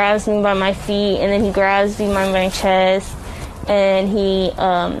 And he grabs me by my feet, and then he grabs me by my chest, and he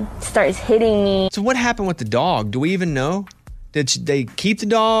starts hitting me. So what happened with the dog? Do we even know? Did they keep the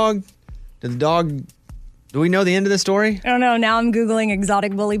dog? Did the dog Do we know the end of the story? I don't know. Now I'm Googling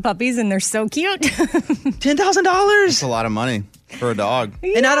exotic bully puppies, and they're so cute. $10,000? That's a lot of money for a dog.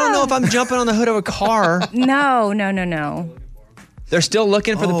 And I don't know if I'm jumping on the hood of a car. No. They're still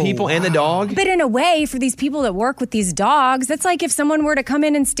looking for the people and the dog? But in a way, for these people that work with these dogs, that's like if someone were to come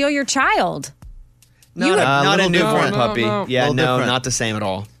in and steal your child. Not a newborn puppy. No. Yeah, Little no, different. not the same at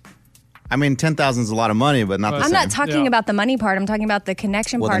all. I mean, 10,000 is a lot of money, but not the I'm same. not talking about the money part. I'm talking about the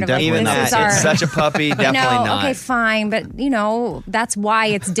connection Well, part then of like, Even this is that, our... it's such a puppy, definitely no, not. okay, fine. But, that's why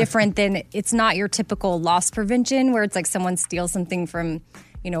it's different than it's not your typical loss prevention where it's like someone steals something from,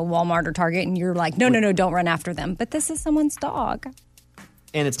 Walmart or Target and you're like, no, don't run after them. But this is someone's dog.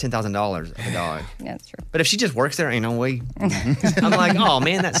 And it's $10,000 of a dog. Yeah, that's true. But if she just works there, ain't no way. I'm like, oh,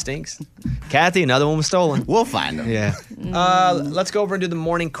 man, that stinks. Kathy, another one was stolen. We'll find them. Yeah. Let's go over and do the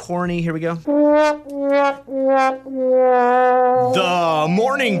morning corny. Here we go. The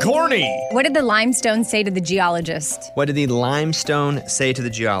morning corny. What did the limestone say to the geologist? What did the limestone say to the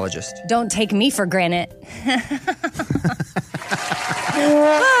geologist? Don't take me for granted.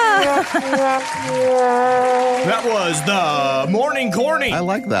 That was the morning corny. I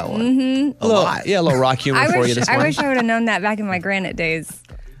like that one. Mm-hmm. A little rock humor for you this I morning. wish I would have known that back in my granite days.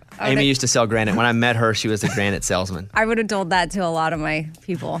 Amy used to sell granite. When I met her, she was a granite salesman. I would have told that to a lot of my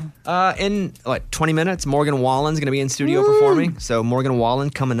people. In 20 minutes, Morgan Wallen's going to be in studio performing. So Morgan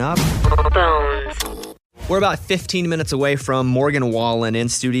Wallen coming up. We're about 15 minutes away from Morgan Wallen in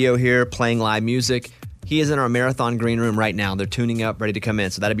studio here playing live music. He is in our marathon green room right now. They're tuning up, ready to come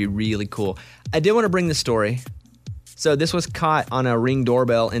in. So that'd be really cool. I did want to bring the story. So this was caught on a Ring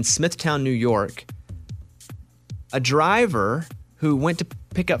doorbell in Smithtown, New York. A driver who went to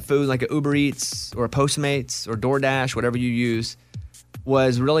pick up food like a Uber Eats or a Postmates or DoorDash, whatever you use,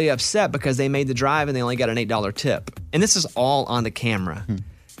 was really upset because they made the drive and they only got an $8 tip. And this is all on the camera.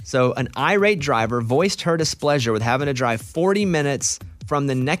 So an irate driver voiced her displeasure with having to drive 40 minutes from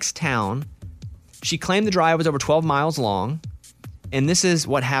the next town. She claimed the drive was over 12 miles long. And this is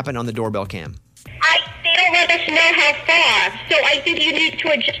what happened on the doorbell cam. They don't let us know how far, so I think you need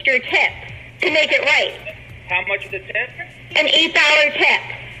to adjust your tip to make it right. How much is the tip? An $8 tip.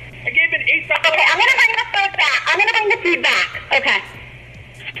 I gave an $8. Okay, I'm gonna bring the food back. I'm gonna bring the food back.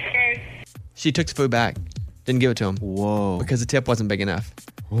 Okay. She took the food back. Didn't give it to him. Whoa. Because the tip wasn't big enough.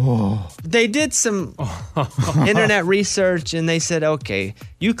 Whoa. They did some internet research and they said, okay,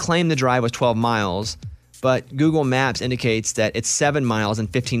 you claim the drive was 12 miles, but Google Maps indicates that it's 7 miles and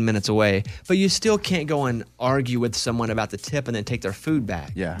 15 minutes away. But you still can't go and argue with someone about the tip and then take their food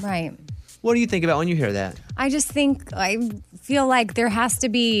back. Yeah. Right. What do you think about when you hear that? I feel like there has to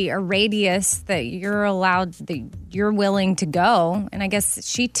be a radius that that you're willing to go. And I guess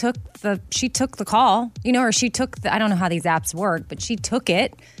she took the call, or she took I don't know how these apps work, but she took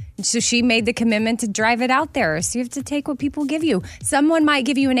it. So she made the commitment to drive it out there. So you have to take what people give you. Someone might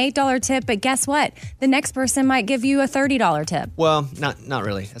give you an $8 tip, but guess what? The next person might give you a $30 tip. Well, not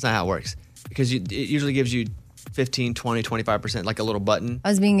really. That's not how it works. Because it usually gives you 15, 20, 25%, like a little button. I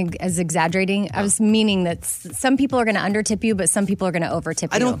was being as exaggerating. I was meaning that some people are going to undertip you, but some people are going to overtip you.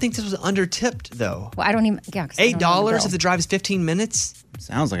 I don't think this was undertipped, though. Well, I don't even, yeah. $8 if the drive is 15 minutes?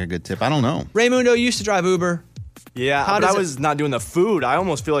 Sounds like a good tip. I don't know. Raymundo used to drive Uber. Yeah, but I was not doing the food. I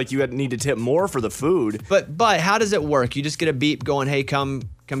almost feel like you need to tip more for the food. But how does it work? You just get a beep going, hey, come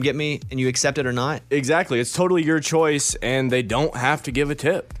get me, and you accept it or not? Exactly. It's totally your choice, and they don't have to give a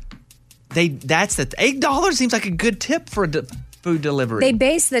tip. That's the $8 seems like a good tip for food delivery. They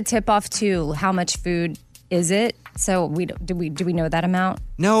base the tip off to how much food is it. So do we know that amount?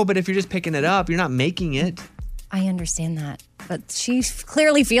 No, but if you're just picking it up, you're not making it. I understand that, but she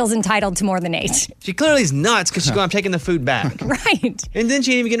clearly feels entitled to more than 8. She clearly is nuts because she's going, I'm taking the food back. Right. And then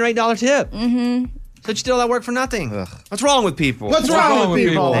she didn't even get an $8 tip. Mm-hmm. So she did all that work for nothing. Ugh. What's wrong with people? What's wrong with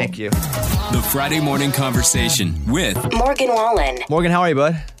people? Thank you. The Friday Morning Conversation with Morgan Wallen. Morgan, how are you,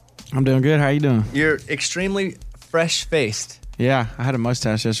 bud? I'm doing good. How you doing? You're extremely fresh-faced. Yeah, I had a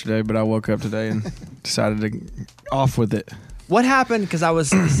mustache yesterday, but I woke up today and decided to off with it. What happened? Because I was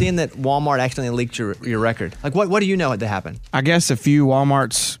seeing that Walmart accidentally leaked your record. Like, what do you know that happened? I guess a few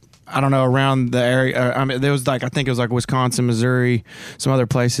Walmarts, I don't know, around the area. I mean, there was I think it was like Wisconsin, Missouri, some other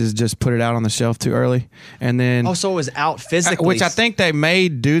places just put it out on the shelf too early. And then. Oh, so it was out physically. Which I think they may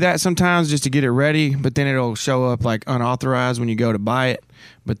do that sometimes just to get it ready, but then it'll show up like unauthorized when you go to buy it.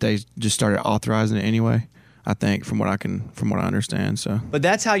 But they just started authorizing it anyway, I think, from what I understand. So, but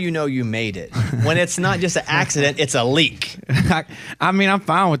that's how you know you made it. When it's not just an accident, it's a leak. I mean, I'm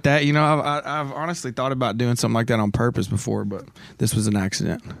fine with that. I've honestly thought about doing something like that on purpose before, but this was an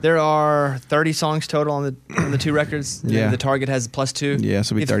accident. There are 30 songs total on the two records. Yeah. The target has +2. Yeah,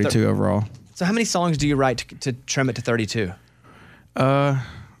 so it'll be 32 overall. So how many songs do you write to trim it to 32? I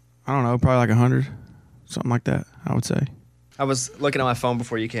don't know, probably like 100, something like that, I would say. I was looking at my phone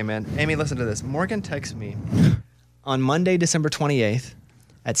before you came in. Amy, listen to this. Morgan texted me on Monday, December 28th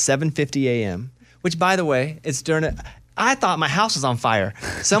at 7:50 a.m., which, by the way, it's during it. I thought my house was on fire.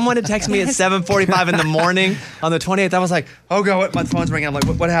 Someone had texted me at 7:45 in the morning on the 28th. I was like, oh, God, what? My phone's ringing. I'm like,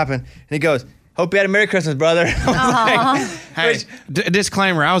 what happened? And he goes, hope you had a Merry Christmas, brother. I was like, Hey,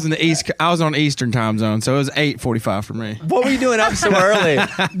 disclaimer, I was on Eastern time zone, so it was 8:45 for me. what were you doing up so early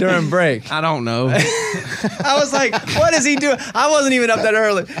during break? I don't know. I was like, what is he doing? I wasn't even up that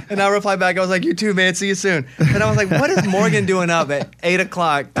early. And I replied back, I was like, you too, man. See you soon. And I was like, what is Morgan doing up at 8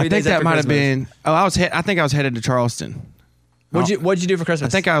 o'clock, 3 I days think that after might have Christmas? been, I think I was headed to Charleston. What'd you do for Christmas?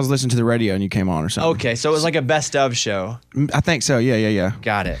 I think I was listening to the radio and you came on or something. Okay, so it was like a best of show. I think so, yeah.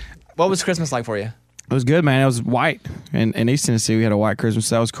 Got it. What was Christmas like for you? It was good, man. It was white. In East Tennessee, we had a white Christmas.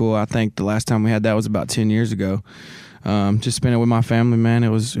 That was cool. I think the last time we had that was about 10 years ago. Just spending it with my family, man. It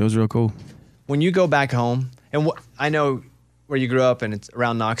was real cool. When you go back home, and I know where you grew up and it's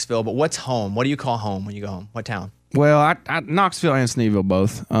around Knoxville, but what's home? What do you call home when you go home? What town? Well, I Knoxville and Sneeville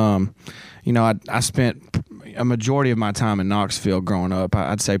both. I spent a majority of my time in Knoxville growing up.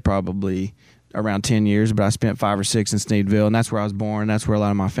 I'd say probably around 10 years, but I spent 5 or 6 in Sneedville, and that's where I was born. That's where a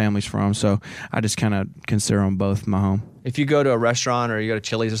lot of my family's from, so I just kind of consider them both my home. If you go to a restaurant or you go to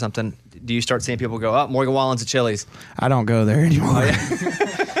Chili's or something, do you start seeing people go, Morgan Wallen's at Chili's? I don't go there anymore.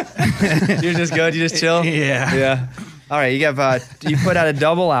 You're just good? You just chill? Yeah. All right, you put out a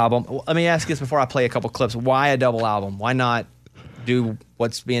double album. Let me ask you this before I play a couple clips. Why a double album? Why not do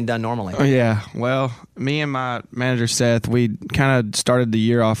what's being done normally? Oh, yeah. Well, me and my manager, Seth, we kind of started the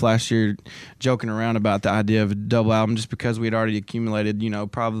year off last year joking around about the idea of a double album just because we had already accumulated,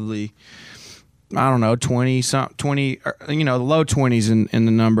 probably, I don't know, 20, the low 20s in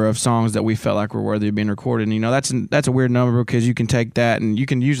the number of songs that we felt like were worthy of being recorded. And, that's a weird number because you can take that and you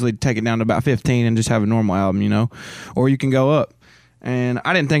can usually take it down to about 15 and just have a normal album, or you can go up. And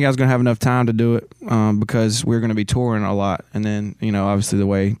I didn't think I was going to have enough time to do it because we were going to be touring a lot. And then, obviously the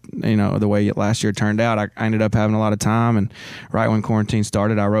way last year turned out, I ended up having a lot of time. And right when quarantine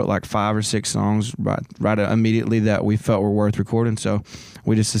started, I wrote like 5 or 6 songs right immediately that we felt were worth recording. So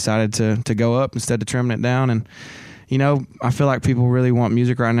we just decided to go up instead of trimming it down. And, I feel like people really want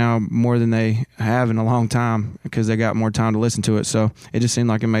music right now more than they have in a long time because they got more time to listen to it. So it just seemed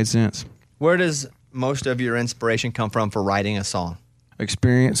like it made sense. Where does most of your inspiration come from for writing a song?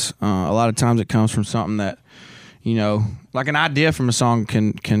 Experience. A lot of times it comes from something that, like an idea from a song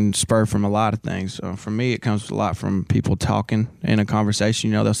can spur from a lot of things. For me, it comes a lot from people talking in a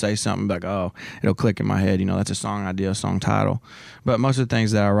conversation. They'll say something like, oh, it'll click in my head. That's a song idea, a song title. But most of the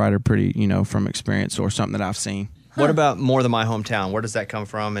things that I write are pretty, from experience or something that I've seen. What about More Than My Hometown? Where does that come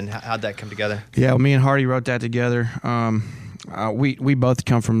from and how'd that come together? Yeah, well, me and Hardy wrote that together. We both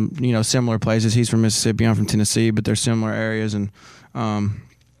come from, similar places. He's from Mississippi, I'm from Tennessee, but they're similar areas. And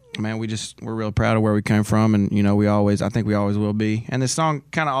man, we're real proud of where we came from, and I think we always will be. And this song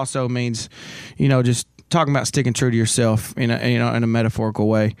kind of also means, just talking about sticking true to yourself in a metaphorical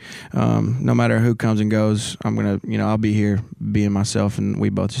way. No matter who comes and goes, I'm gonna, I'll be here being myself, and we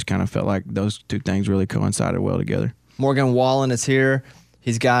both just kind of felt like those two things really coincided well together. Morgan Wallen is here.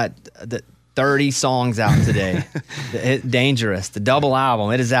 He's got the 30 songs out today. Dangerous, the double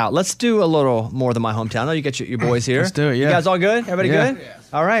album. It is out. Let's do a little More Than My Hometown. I know you got your boys here. Let's do it, yeah. You guys all good? Everybody yeah. good? Yeah.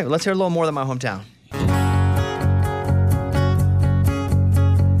 All right, let's hear a little More Than My Hometown.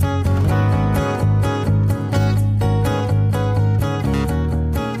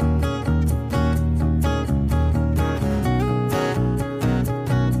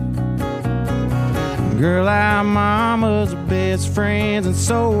 Girl, our mama's best friends, and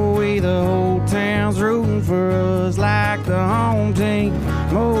so are we. The whole town's rooting for us like the home team.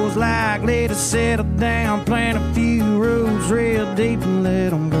 Most likely to settle down, plant a few roots real deep and let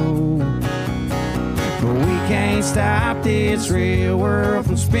them go. But we can't stop this real world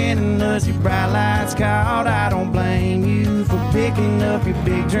from spinning us. Your bright lights called, I don't blame you for picking up your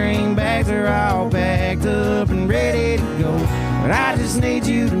big dream bags. Are all packed up and ready to go. But I just need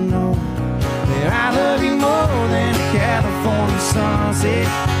you to know that I love you more than a California sunset,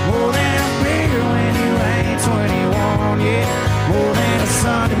 more than a beer when you ain't 21 yet, more than a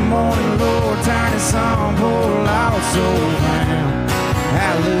Sunday morning Lord turn this on, poor lost soul found.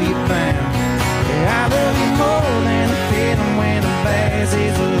 Hallelujah found. Yeah, I love you more than a feeling when the bass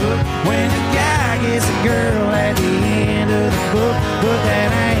is up, when the guy gets a girl at the end of the book. But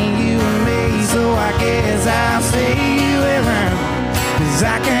that ain't you and me, so I guess I'll see you around. 'Cause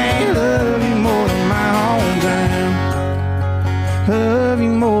I can't love you more than my hometown. Love you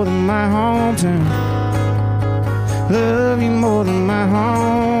more more than my hometown. Love you more than my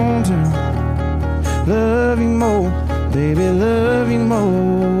hometown. Love you more, baby, love you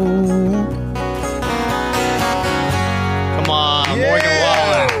more. Come on, Morgan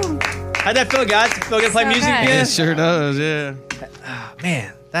Wallen. How'd that feel, guys? Feel good to play music again? It sure does, yeah. Oh,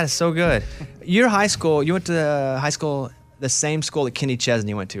 man, that is so good. Your high school, you went to high school, the same school that Kenny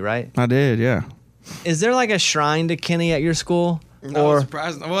Chesney went to, right? I did, yeah. Is there like a shrine to Kenny at your school? No,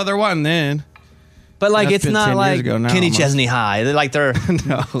 surprising. Well, there wasn't then. But like, That's it's been not 10 like years ago now, Kenny almost. Chesney High. They're like they're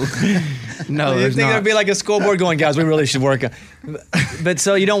no, you there's think not. there'd be like a school board going, guys, we really should work. But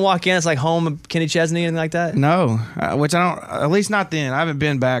so you don't walk in, it's like home of Kenny Chesney and like that. No, which I don't. At least not then. I haven't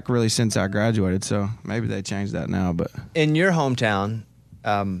been back really since I graduated, so maybe they changed that now. But In your hometown,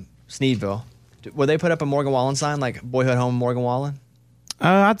 Sneedville, will they put up a Morgan Wallen sign like Boyhood Home Morgan Wallen?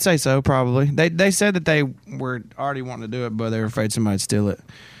 I'd say so, probably. They said that they were already wanting to do it, but they were afraid somebody'd steal it.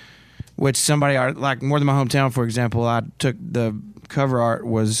 Which somebody, like More Than My Hometown, for example, I took the cover art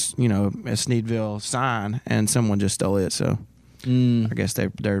was, a Sneedville sign, and someone just stole it. So I guess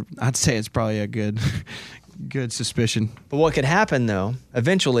they're. I'd say it's probably a good suspicion. But what could happen though,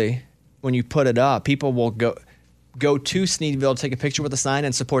 eventually, when you put it up, people will go to Sneedville, take a picture with the sign,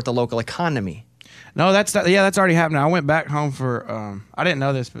 and support the local economy. No, that's already happening. I went back home for. I didn't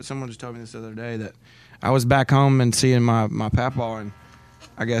know this, but someone just told me this the other day that I was back home and seeing my papaw, and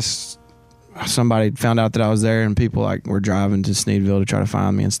I guess somebody found out that I was there, and people were driving to Sneedville to try to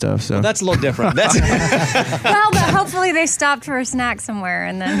find me and stuff. So that's a little different. That's Well, but hopefully they stopped for a snack somewhere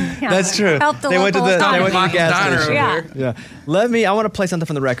and then that's true. helped the They went to local the gas station. Yeah. Yeah. I want to play something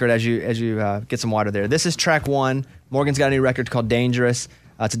from the record as you get some water there. This is track 1. Morgan's got a new record called Dangerous.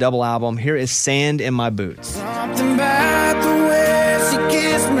 It's a double album. Here is Sand in My Boots. Something about the way she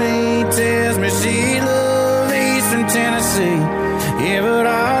kissed me tells me she loves Eastern Tennessee. Yeah, but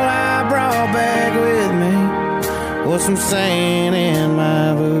all I brought back with me was some sand in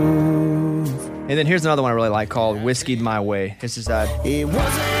my boots. And then here's another one I really like called Whiskeyed My Way. This is It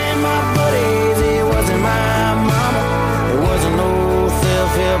wasn't my buddies, it wasn't my mama. It wasn't no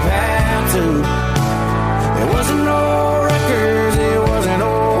self-help how-to. There wasn't no records, it wasn't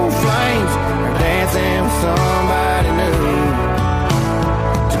no flames. Or dancing with somebody new.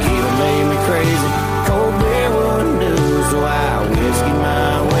 Tequila made me crazy, cold beer wouldn't do. So I whiskey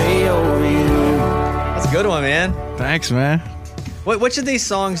my way over you. That's a good one, man. Thanks, man. Which of these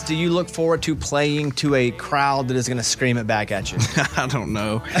songs do you look forward to playing to a crowd that is going to scream it back at you? I don't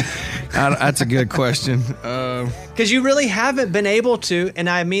know. That's a good question. Because you really haven't been able to, and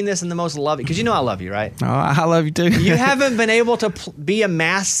I mean this in the most loving, because you know I love you, right? Oh, I love you too. You haven't been able to be the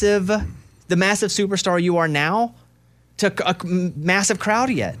massive superstar you are now to a massive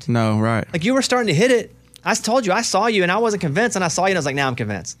crowd yet. No, right. Like you were starting to hit it. I told you, I saw you and I wasn't convinced, and I saw you and I was like, now I'm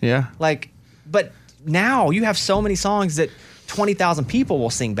convinced. Yeah. But now you have so many songs that 20,000 people will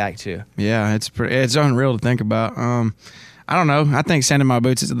sing back to. Yeah, it's unreal to think about. I don't know. I think Sand in My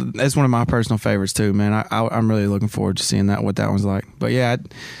Boots is one of my personal favorites too, man. I'm really looking forward to seeing what that one's like. But yeah,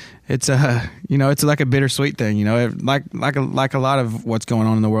 it's it's like a bittersweet thing. Like a lot of what's going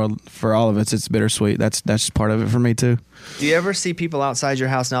on in the world for all of us, it's bittersweet. That's just part of it for me too. Do you ever see people outside your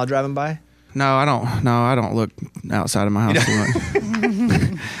house now driving by? No, I don't. No, I don't look outside of my house too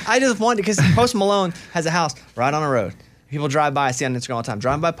much. I just wonder because Post Malone has a house right on the road. People drive by, I see on Instagram all the time,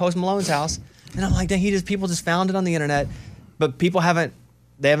 driving by Post Malone's house, and I'm like, dang, people just found it on the internet, but people haven't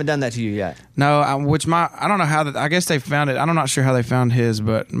done that to you yet. No, I don't know how I guess they found it. I'm not sure how they found his,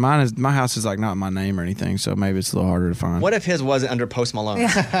 but my house is not my name or anything, so maybe it's a little harder to find. What if his wasn't under Post Malone?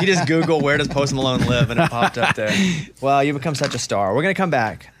 You just Google where does Post Malone live, and it popped up there. Well, you become such a star. We're gonna come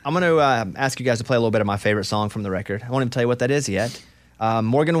back. I'm gonna ask you guys to play a little bit of my favorite song from the record. I won't even tell you what that is yet.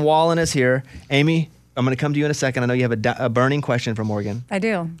 Morgan Wallen is here. Amy, I'm going to come to you in a second. I know you have a burning question for Morgan. I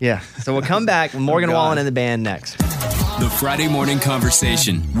do. Yeah. So we'll come back with Morgan Wallen and the band next. The Friday Morning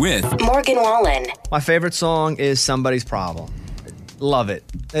Conversation with Morgan Wallen. My favorite song is Somebody's Problem. Love it.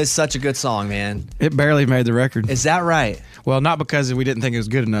 It's such a good song, man. It barely made the record. Is that right? Well, not because we didn't think it was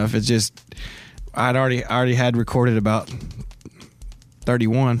good enough. It's just I already had recorded about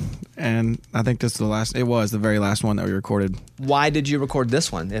 31, and I think this is it was the very last one that we recorded. Why did you record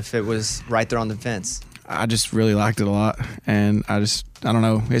this one if it was right there on the fence? I just really liked it a lot, and I don't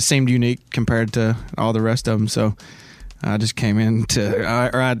know, it seemed unique compared to all the rest of them, so I just came in I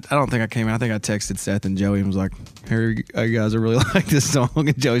don't think I came in. I think I texted Seth and Joey and was like, "Here, you guys, I really like this song."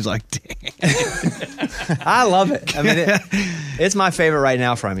 And Joey's like, "Damn." I love it. I mean, it's my favorite right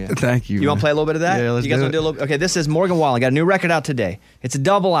now from you. Thank you. You want to play a little bit of that? Yeah, let's you guys do want to do a little? Okay, this is Morgan Wallen. Got a new record out today. It's a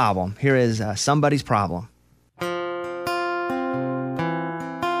double album. Here is Somebody's Problem.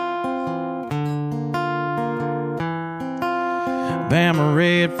 Bama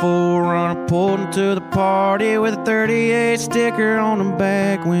red 4Runner pulled into the party with a 38 sticker on the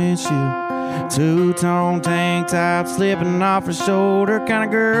back windshield. Two-tone tank top slipping off her shoulder. Kind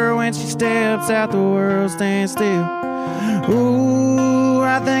of girl when she steps out the world stands still. Ooh,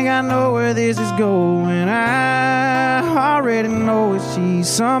 I think I know where this is going. I already know it. She's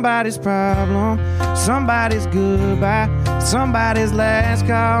somebody's problem, somebody's goodbye, somebody's last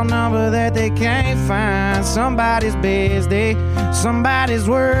call number that they can't find, somebody's best day, somebody's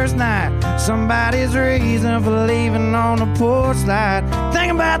worst night, somebody's reason for leaving on the porch light.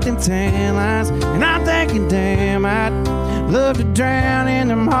 Thinking about them tan lines, and I'm thinking, damn, I'd love to drown in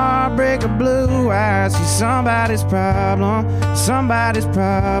them heartbreaker blue eyes. She's somebody's problem, somebody's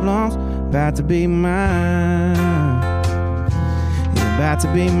problems, about to be mine. You're about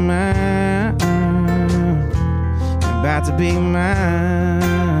to be mine. You're about to be mine.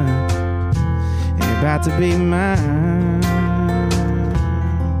 You're about to be mine.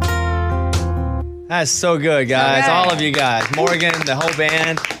 That's so good, guys. All of you guys. Morgan, the whole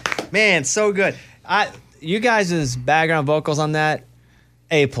band. Man, so good. You guys' background vocals on that,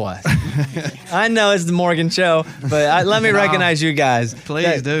 A+. I know it's the Morgan show, but let me recognize you guys.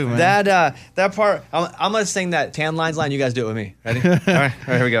 Please do, man. That part, I'm going to sing that tan lines line. You guys do it with me. Ready? All right,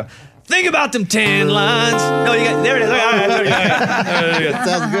 here we go. Think about them tan lines. No, you got, there it is. All right, there we go.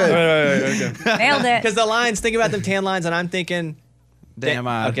 Sounds good. Okay. Nailed it. Because the lines, think about them tan lines, and I'm thinking, damn,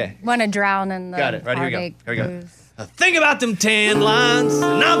 okay. Want to drown in the Got it. Right, here we go. heartache Here we go. blues. Think about them tan lines,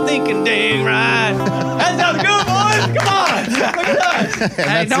 and I'm thinking, dang right. That sounds good, boys. Come on. Look at that.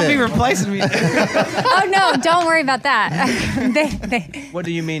 Hey, don't be replacing me. Oh, no, don't worry about that. they, What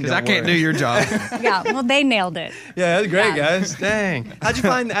do you mean? Because I can't do your job. yeah, well, they nailed it. Yeah, that's great, guys. Dang. How'd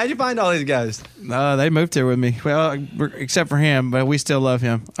you find all these guys? They moved here with me. Well, except for him, but we still love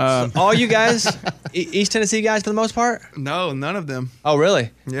him. All you guys, East Tennessee guys for the most part? No, none of them. Oh, really?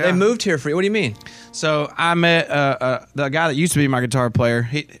 Yeah. They moved here for you. What do you mean? So I met the guy that used to be my guitar player.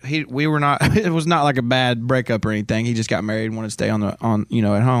 We were not. It was not like a bad breakup or anything. He just got married and wanted to stay at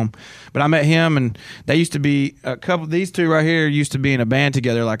home. But I met him, and they used to be a couple. These two right here used to be in a band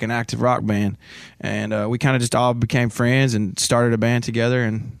together, like an active rock band, and we kind of just all became friends and started a band together.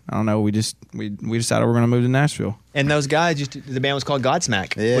 And I don't know, we decided we're going to move to Nashville. And those guys, the band was called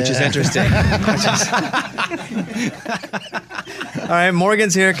Godsmack, which is interesting. All right,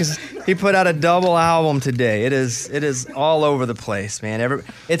 Morgan's here because he put out a double album today. It is all over the place, man.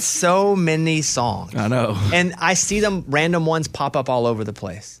 It's so many songs. I know. And I see them random ones pop up all over the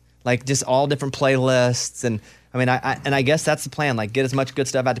place, like just all different playlists. And I mean, I guess that's the plan. Like, get as much good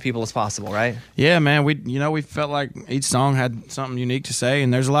stuff out to people as possible, right? Yeah, man. We felt like each song had something unique to say,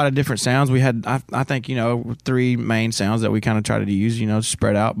 and there's a lot of different sounds. We had, I think, three main sounds that we kind of tried to use,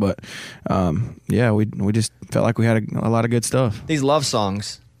 spread out. But yeah, we just felt like we had a lot of good stuff. These love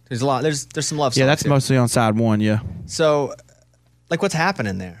songs. There's a lot. There's some love songs. Yeah, that's here. mostly on side one. Yeah. So, like, what's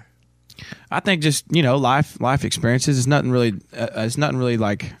happening there? I think just life experiences. It's nothing really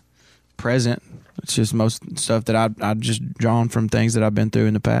like present. It's just most stuff that I've just drawn from things that I've been through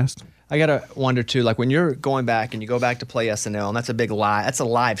in the past. I gotta wonder too, like when you're going back and you go back to play SNL, and that's a big live. That's a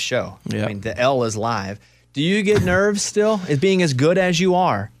live show. Yeah. I mean, the L is live. Do you get nerves still? As being as good as you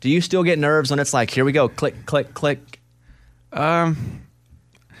are, do you still get nerves when it's like, here we go, click, click, click? For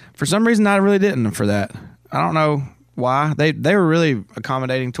some reason, I really didn't for that. I don't know why. They were really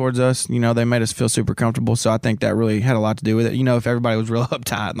accommodating towards us. They made us feel super comfortable. So I think that really had a lot to do with it. If everybody was real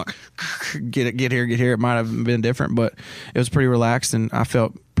uptight, and like get here, it might have been different. But it was pretty relaxed, and I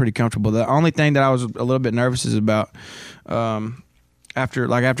felt pretty comfortable. The only thing that I was a little bit nervous is about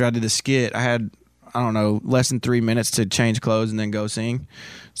after I did the skit, I had, I don't know, less than 3 minutes to change clothes and then go sing.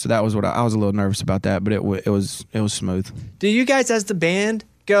 So that was what I was a little nervous about that. But it was smooth. Do you guys, as the band,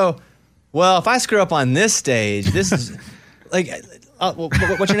 go, well, if I screw up on this stage, this is like,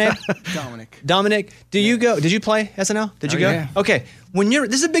 what's your name? Dominic. Did you play SNL? Did you go? Yeah. Okay.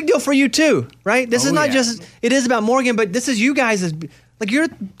 This is a big deal for you too, right? This is not just, it is about Morgan, but this is you guys, like you're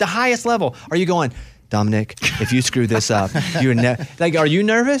at the highest level. Are you going, Dominic, if you screw this up, are you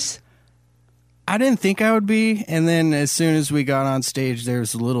nervous? I didn't think I would be, and then as soon as we got on stage, there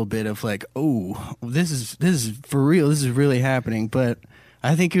was a little bit of like, oh, this is for real. This is really happening. But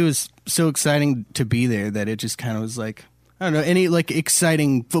I think it was so exciting to be there that it just kind of was like, I don't know, any like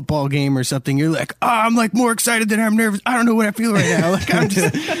exciting football game or something. You're like, I'm like more excited than I'm nervous. I don't know what I feel right now. Like I'm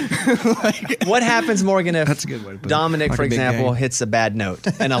just like, what happens, Morgan, if that's a good way to put Dominic, like for example, hits a bad note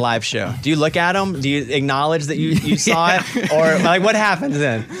in a live show? Do you look at him? Do you acknowledge that you saw it, or like what happens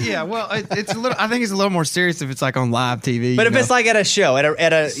then? Yeah, well, it's a little. I think it's a little more serious if it's like on live TV. But if it's like at a show,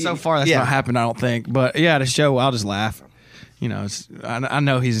 at a so far that's not happened, I don't think. But yeah, at a show, I'll just laugh. you know, I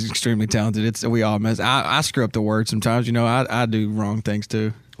know he's extremely talented. We all mess. I screw up the words sometimes. You know, I do wrong things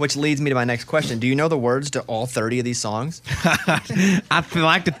too. Which leads me to my next question. Do you know the words to all 30 of these songs? I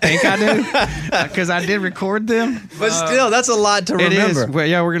like to think I do because I did record them. But still, that's a lot to remember. It is. Well,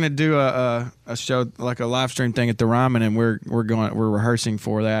 yeah, we're gonna do a show, like a live stream thing at the Ryman, and we're rehearsing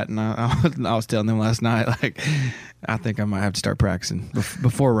for that. And I was telling them last night, like, I think I might have to start practicing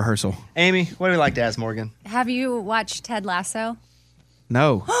before rehearsal. Amy, what do we like to ask Morgan? Have you watched Ted Lasso?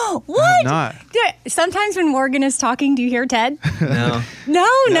 No. What? Not. Sometimes when Morgan is talking, do you hear Ted? No. No,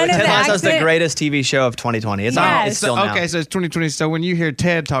 none of Ted the Lasso's the accent. greatest TV show of 2020. It's Yes. it's still now. Okay, so it's 2020. So when you hear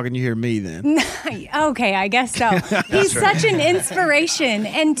Ted talking, you hear me then. Okay, I guess so. He's such an inspiration.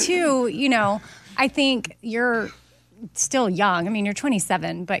 And two, you know, I think you're still young. I mean, you're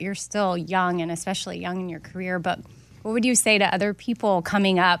 27, but you're still young, and especially young in your career. But what would you say to other people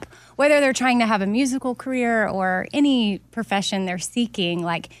coming up, whether they're trying to have a musical career or any profession they're seeking?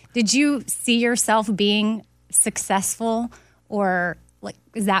 Like, did you see yourself being successful, or like,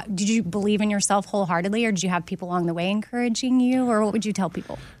 did you believe in yourself wholeheartedly, or did you have people along the way encouraging you, or what would you tell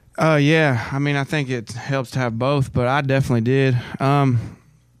people? Yeah. I mean, I think it helps to have both, but I definitely did. I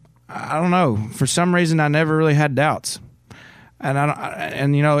don't know. For some reason, I never really had doubts,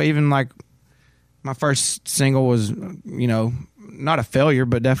 and you know, even like my first single was, you know, not a failure,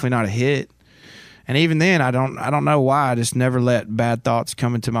 but definitely not a hit. And even then, I don't know why. I just never let bad thoughts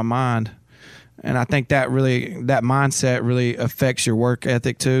come into my mind. And I think that mindset really affects your work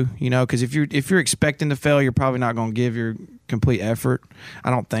ethic too, you know, because if you're expecting to fail, you're probably not going to give your complete effort.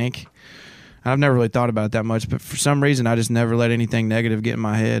 I don't think. I've never really thought about it that much, but for some reason, I just never let anything negative get in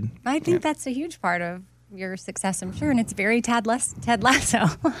my head. I think that's a huge part of your success, I'm sure, and it's very Ted Lasso.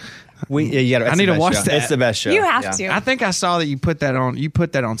 I need to watch that. It's the best show. You have to. I think I saw that you put that on. You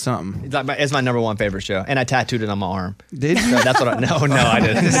put that on something. It's my number one favorite show, and I tattooed it on my arm. Did you? So that's what I. No, I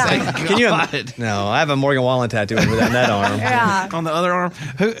didn't. Can you? No, I have a Morgan Wallen tattoo over that arm. Yeah. On the other arm.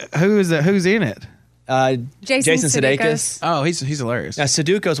 Who is that? Who's in it? Jason Sudeikis. Oh, he's hilarious. Now,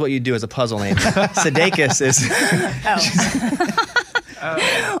 Sudoku is what you do as a puzzle name. Sudeikis is.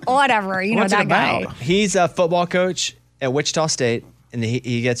 Whatever, you know What's that it about? guy. He's a football coach at Wichita State, and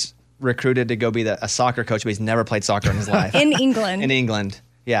he gets recruited to go be a soccer coach, but he's never played soccer in his life. In England. In England.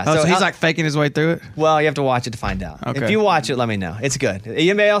 Yeah. Oh, so he's like faking his way through it? Well, you have to watch it to find out. Okay. If you watch it, let me know. It's good.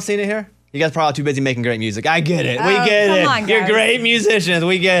 Anybody else seen it here? You guys are probably too busy making great music. I get it. We get come it. on, You're guys. great musicians.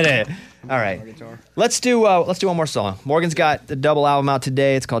 We get it. All right. Let's do one more song. Morgan's got the double album out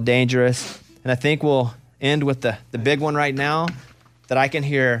today. It's called Dangerous. And I think we'll end with the big one right now that I can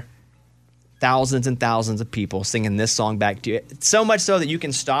hear thousands and thousands of people singing this song back to you. So much so that you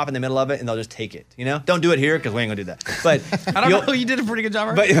can stop in the middle of it and they'll just take it. You know? Don't do it here because we ain't going to do that. But I don't know. You did a pretty good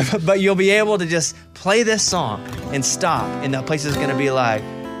job. But you'll be able to just play this song and stop, and the place is going to be like,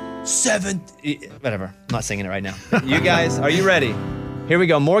 whatever. I'm not singing it right now. You guys, are you ready? Here we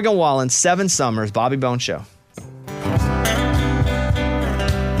go. Morgan Wallen, 7 Summers, Bobby Bone Show.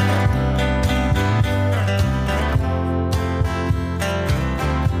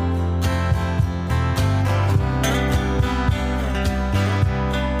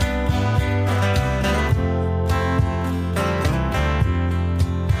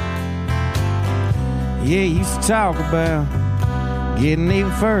 Yeah, you used to talk about getting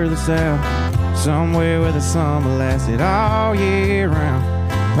even further south, somewhere where the summer lasted all year round.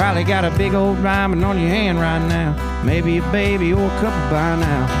 Probably got a big old diamond on your hand right now, maybe a baby or a couple by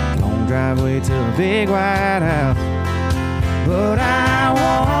now. Long driveway to a big white house. But I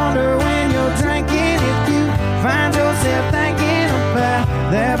wonder when you're drinking if you find yourself thinking about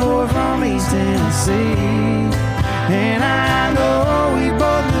that boy from East Tennessee. And I know we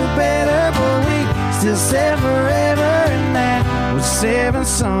both knew better, but we still said forever, and that was 7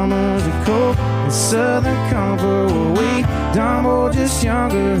 summers ago in Southern Comfort. Were we dumb or just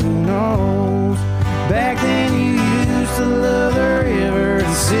younger? Who knows? Back then you used to love the river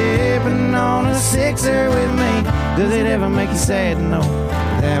and sipping on a sixer with me. Does it ever make you sad to know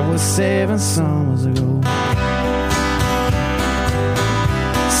that was 7 summers ago?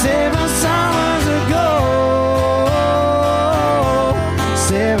 7 summers ago.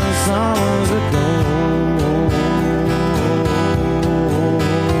 7 summers ago.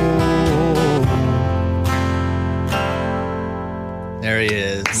 There he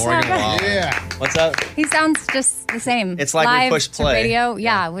is, Morgan Wallen. Yeah. What's up? He sounds just the same. It's like we live push to play. radio,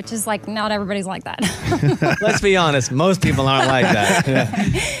 yeah, which is like not everybody's like that. Let's be honest, most people aren't like that.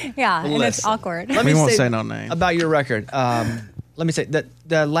 Yeah, and it's Listen. awkward. Let me We won't say no names. about your record. Let me say that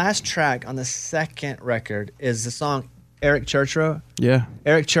the last track on the second record is the song Eric Church wrote? Yeah.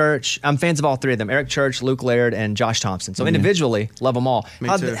 Eric Church. I'm fans of all three of them. Eric Church, Luke Laird, and Josh Thompson. So individually, love them all. Me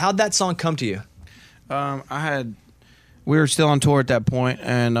too. How'd that song come to you? We were still on tour at that point,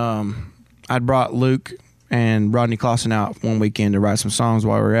 and I'd brought Luke and Rodney Clausen out one weekend to write some songs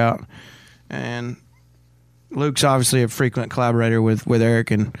while we were out. And Luke's obviously a frequent collaborator with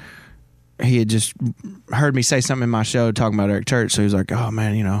Eric, and he had just heard me say something in my show talking about Eric Church. So he was like, "Oh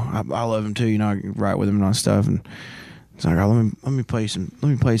man, I love him too. I can write with him and all stuff." And he's like, "Oh, let me play some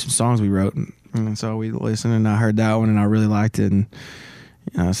songs we wrote." And so we listened, and I heard that one, and I really liked it. And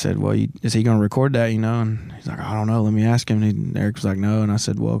I said, "Well, is he going to record that?" And he's like, "I don't know. Let me ask him." And Eric was like, "No." And I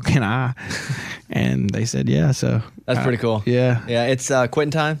said, "Well, can I?" And they said, "Yeah." So That's pretty cool. Yeah. Yeah, it's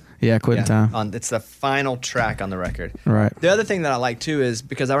Quitting Time. Yeah, Quitting Time. It's the final track on the record. Right. The other thing that I like too is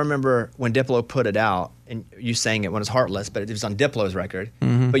because I remember when Diplo put it out, and you sang it when it was Heartless, but it was on Diplo's record.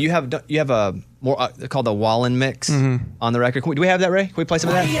 Mm-hmm. But you have a more called the Wallen mix on the record. Do we have that, Ray? Can we play some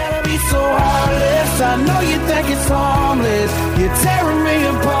of that? You gotta be so heartless. I know you think it's harmless. You're tearing me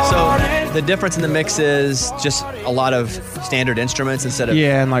apart. So the difference in the mix is just a lot of standard instruments instead of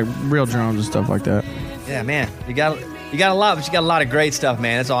and like real drums and stuff like that. Yeah, man, you got a lot, but you got a lot of great stuff,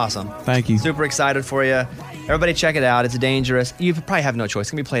 man. It's awesome. Thank you. Super excited for you. Everybody check it out. It's dangerous. You probably have no choice.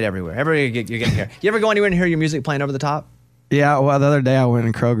 It's going to be played everywhere. You're getting here. You ever go anywhere and hear your music playing over the top? Yeah, well, the other day I went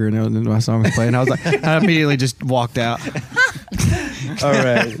in Kroger and my song was playing. I was like, I immediately just walked out. All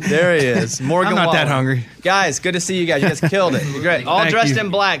right, there he is. Morgan I'm not Wallen. that hungry. Guys, good to see you guys. You guys killed it. You're great. All Thank dressed you. in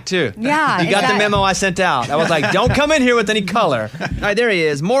black, too. Yeah, You got the memo I sent out. I was like, don't come in here with any color. All right, there he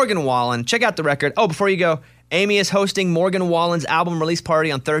is. Morgan Wallen. Check out the record. Oh, before you go, Amy is hosting Morgan Wallen's album release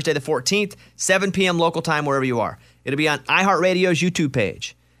party on Thursday the 14th, 7 p.m. local time, wherever you are. It'll be on iHeartRadio's YouTube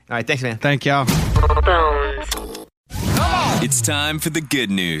page. All right, thanks, man. Thank y'all. It's time for the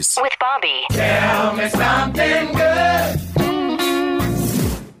good news. With Bobby. Tell me something good.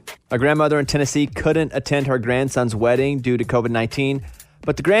 A grandmother in Tennessee couldn't attend her grandson's wedding due to COVID-19,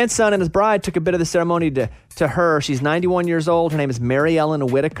 but the grandson and his bride took a bit of the ceremony to her. She's 91 years old. Her name is Mary Ellen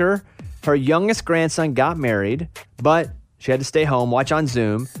Whitaker. Her youngest grandson got married, but she had to stay home, watch on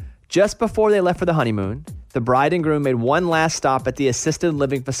Zoom. Just before they left for the honeymoon, the bride and groom made one last stop at the assisted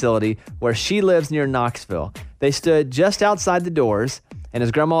living facility where she lives near Knoxville. They stood just outside the doors, and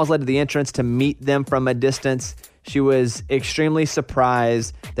his grandma was led to the entrance to meet them from a distance. She was extremely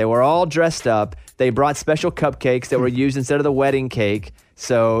surprised. They were all dressed up. They brought special cupcakes that were used instead of the wedding cake,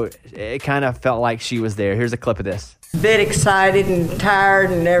 so it kind of felt like she was there. Here's a clip of this. Bit excited and tired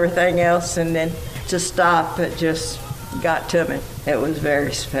and everything else, and then to stop, it just got to me. It was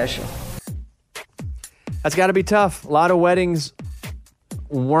very special. That's got to be tough. A lot of weddings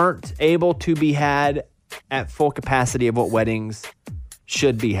weren't able to be had at full capacity of what weddings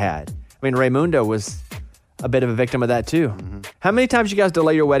should be had. I mean, Raymundo was a bit of a victim of that too. Mm-hmm. How many times did you guys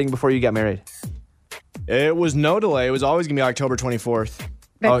delay your wedding before you got married? It was no delay. It was always going to be October 24th.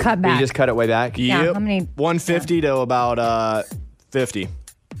 But cut back. You just cut it way back? Yeah, Yep. how many? 150 to about 50.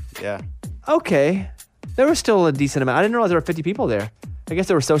 Yeah. Okay. There was still a decent amount. I didn't realize there were 50 people there. I guess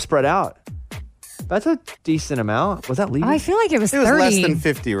they were so spread out. That's a decent amount. Was that legal? Oh, I feel like it was 30. It was less than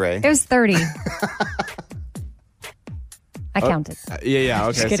 50, Ray. It was 30. I counted. Yeah.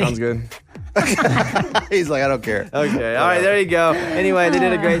 Just Okay. kidding. Sounds good. He's like, I don't care. Okay. All right. There you go. Anyway, they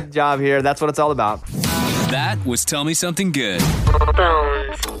did a great job here. That's what it's all about. That was Tell Me Something Good. I'm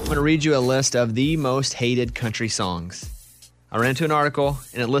going to read you a list of the most hated country songs. I ran into an article,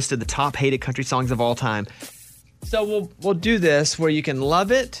 and it listed the top hated country songs of all time. So we'll do this where you can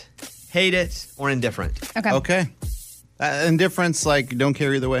love it, hate it, or indifferent. Okay. Indifference, like, don't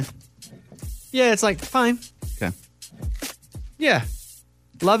care either way. Yeah, it's like, fine. Okay. Yeah.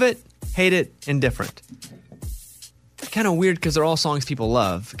 Love it, hate it, indifferent. Kind of weird because they're all songs people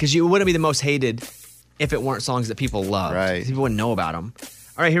love. Because you wouldn't be the most hated if it weren't songs that people love. Right. People wouldn't know about them.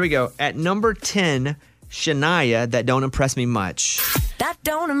 All right, here we go. At number 10, Shania, That Don't Impress Me Much. That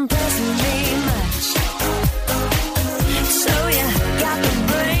don't impress me much. So you got the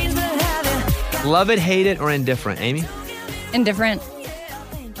brains, but have you? Love it, hate it, or indifferent? Amy? Indifferent.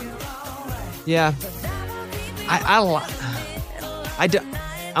 Yeah. I'm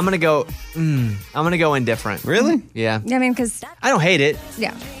gonna go. I'm gonna go indifferent. Really? Yeah. I mean, because I don't hate it.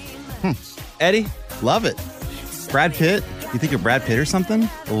 yeah. Eddie? Love it. Brad Pitt? You think you're Brad Pitt or something?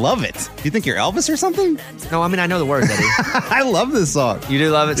 Love it. You think you're Elvis or something? No, I mean, I know the words, Eddie. I love this song. You do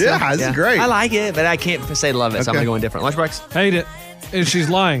love it? Yeah, still? it's great. I like it, but I can't say love it, so I'm Okay. gonna go indifferent. Lunchbox? Hate it. And she's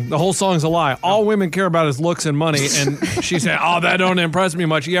lying. The whole song's a lie. All women care about is looks and money. And she said, "Oh, that don't impress me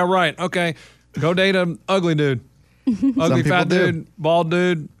much." Yeah, right. Okay, go date an ugly dude, ugly people fat do. dude, bald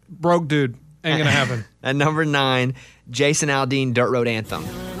dude, broke dude. Ain't gonna happen. At number 9, Jason Aldean, Dirt Road Anthem.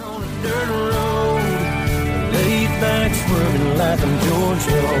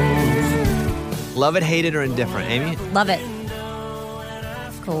 Love it, hate it, or indifferent, Amy? Love it.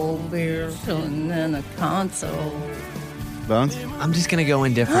 Cold beer, chilling in a console. Bones? I'm just gonna go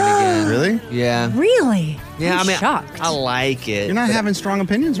indifferent again. Really? Yeah. Really? Yeah, I'm I mean, shocked. I like it. You're not having strong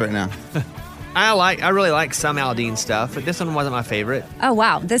opinions right now. I really like some Aldean stuff, but this one wasn't my favorite. Oh,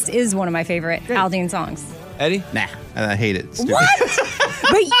 wow. This is one of my favorite Aldean songs. Eddie? Nah, I hate it. Stupid.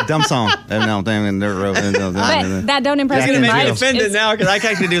 But Dumb song. No, damn, Dirt Road. But that don't impress me You're gonna much. make me offended It's- now because I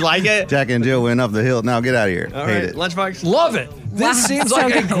actually do like it. Jack and Jill went up the hill. Now get out of here. All hate right, it. Lunchbox. Love it. This Wow, seems so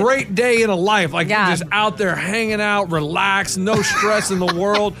like a good. great day in a life. Like Yeah. you're just out there hanging out, relaxed, no stress in the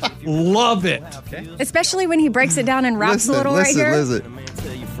world. Love it. Especially when he breaks it down and raps a little right here. Listen.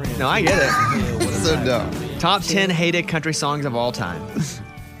 No, I get it. So dumb. Top 10 hated country songs of all time.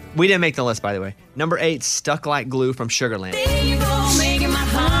 We didn't make the list, by the way. Number 8, Stuck Like Glue from Sugarland. There you go, making my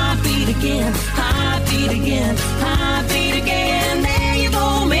heart beat again, heart beat again, heart beat again. There you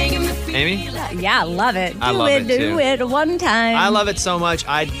go, making me feel. Amy? Yeah, love it. I love it, do too. it one time. I love it so much.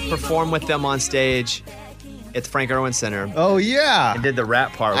 I performed with them on stage at the Frank Irwin Center. Oh, yeah. I did the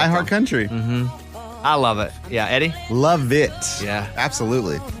rap part with I them. Heart Country. Mm-hmm. I love it. Yeah, Eddie? Love it. Yeah.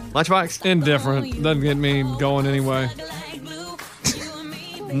 Absolutely. Lunchbox? Indifferent. Doesn't get me going anyway.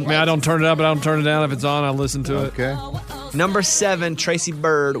 I mean, I don't turn it up, but I don't turn it down. If it's on, I listen to it. Okay. Number 7, Tracy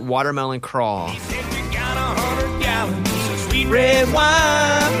Bird, Watermelon Crawl. Sweet red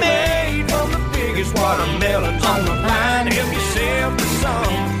wine made from the biggest watermelons on the vine. Help yourself to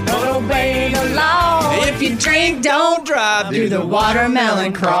some, but obey the law. If you drink, don't drive. Do the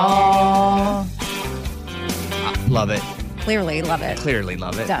watermelon crawl. Love it. Clearly love it. Clearly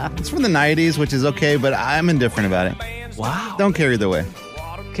love it. Duh. It's from the 90s, which is okay, but I'm indifferent about it. Wow. Don't care either way.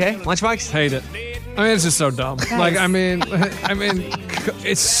 Okay, Lunchbox? Hate it. I mean, it's just so dumb. Like, I mean,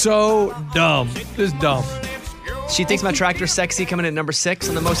 it's so dumb. Just dumb. She Thinks My Tractor's Sexy coming in at number 6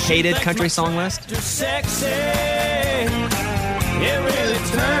 on the most hated country song list. Sexy, it really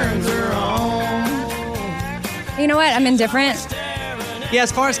turns her on. You know what? I'm indifferent. Yeah,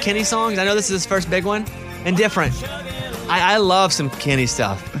 as far as Kenny songs, I know this is his first big one. Indifferent. I love some Kenny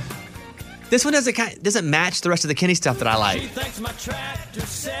stuff. This one doesn't match the rest of the Kenny stuff that I like.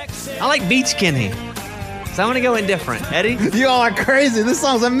 I like Beach Kenny. So I'm going to go indifferent. Eddie? You all are crazy. This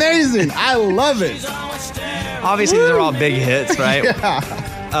song's amazing. I love it. Obviously, these are all big hits, right? Yeah.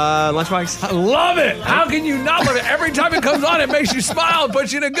 Lunchbox? I love it. How can you not love it? Every time it comes on, it makes you smile and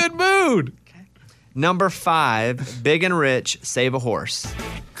puts you in a good mood. Number 5, Big and Rich, Save a Horse.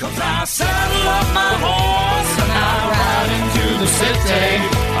 Cause I saddle up my horse and I ride into the city.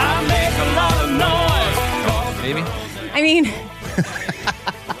 I make a lot of noise. Amy? I mean,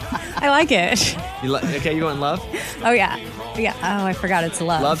 I like it. Okay, you going love? Oh, yeah. Yeah. Oh, I forgot it's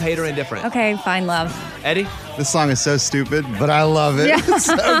love. Love, hate, or indifferent? Okay, fine, love. Eddie? This song is so stupid, but I love it. Yeah. It's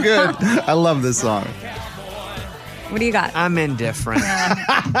so good. I love this song. What do you got? I'm indifferent.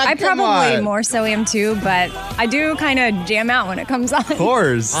 I probably on. more so am too, but I do kind of jam out when it comes on. Of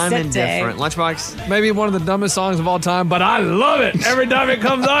course. I'm Sit indifferent. Lunchbox? Maybe one of the dumbest songs of all time, but I love it. Every time it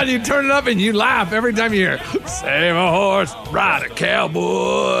comes on, you turn it up and you laugh every time you hear Save a horse, ride a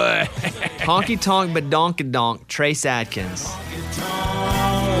cowboy. Honky Tonk but Donkey Donk, Trace Adkins.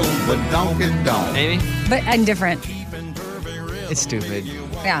 The donkey donk. Amy? But indifferent. It's stupid.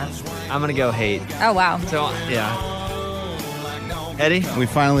 Yeah. I'm going to go hate. Oh, wow. So, yeah. Eddie? We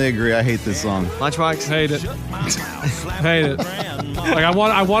finally agree. I hate this song. Lunchbox? Hate it. Hate it. Like, I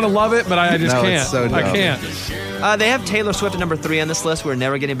want to love it, but I just No, can't. it's so dumb. I can't. They have Taylor Swift at number 3 on this list. We're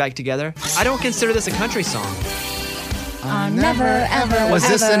never getting back together. I don't consider this a country song. Never, ever, Was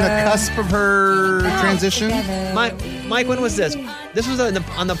this in the ever. cusp of her transition? Mike, when was this? This was on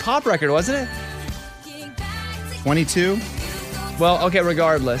the pop record, wasn't it? 22? Well, okay,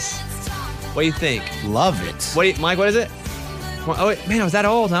 regardless. What do you think? Love it. Mike, what is it? Oh, wait, man, was that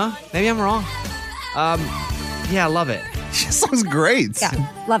old, huh? Maybe I'm wrong. Yeah, I love it. This song's great. Yeah,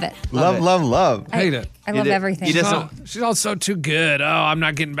 love it. Love. Hate it. I love everything. She's also too good. Oh, I'm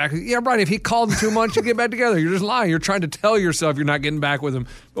not getting back. Yeah, right. If he called in 2 months, you get back together. You're just lying. You're trying to tell yourself you're not getting back with him.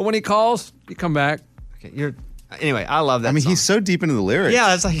 But when he calls, you come back. Okay, anyway, I love that I mean, song. he's so deep into the lyrics.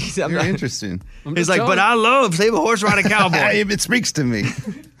 Yeah, it's like Very interesting. He's like, but I love Save a Horse, Ride a Cowboy. It speaks to me.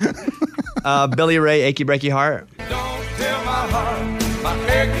 Billy Ray, Achy Breaky Heart. Don't tell my heart, my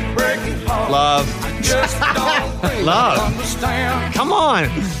achy breaky heart. Love. Just don't really Love. understand. Come on.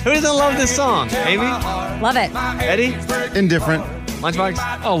 Who doesn't love this song? Amy? Love it. Eddie? Indifferent. Lunchbox?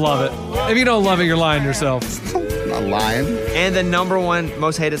 I'll love it. If you don't love it, you're lying to yourself. I A lion. And the number one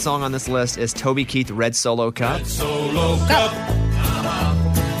most hated song on this list is Toby Keith, Red Solo Cup. Solo cup,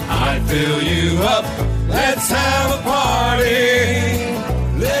 I fill you up. Let's have a party.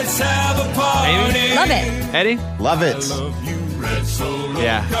 Let's have a party. Love it. Eddie? Love it.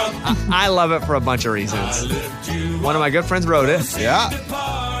 Yeah. I love it for a bunch of reasons. One of my good friends wrote it. Yeah.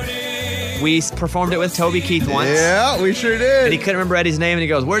 We performed it with Toby Keith once. Yeah, we sure did. And he couldn't remember Eddie's name, and he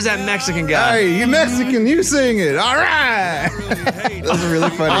goes, "Where's that Mexican guy?" Hey, you Mexican, you sing it. All right. That was really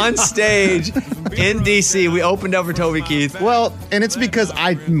funny. On stage in D.C., we opened up for Toby Keith. Well, and it's because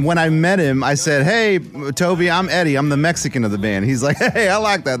when I met him, I said, "Hey, Toby, I'm Eddie. I'm the Mexican of the band." He's like, "Hey, I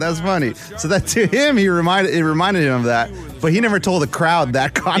like that. That's funny." So that to him, it reminded him of that. But he never told the crowd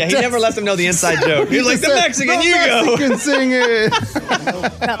that context. Yeah, he never let them know the inside joke. He was like, "The said, Mexican, the you Mexican go." Sing it.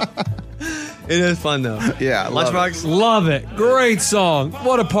 It is fun, though. Yeah. Lunchbox? Love it. Great song.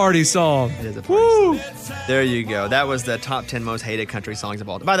 What a party song. It is a party song. There you go. That was the top 10 most hated country songs of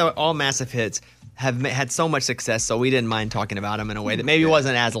all time. By the way, all massive hits have had so much success, so we didn't mind talking about them in a way that maybe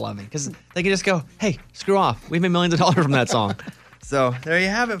wasn't as loving. Because they can just go, hey, screw off. We've made millions of dollars from that song. So there you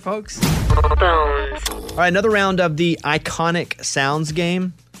have it, folks. All right, another round of the iconic sounds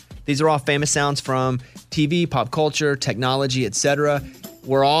game. These are all famous sounds from TV, pop culture, technology, etc.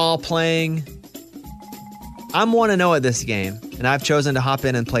 We're all playing. I'm 1-0 at this game, and I've chosen to hop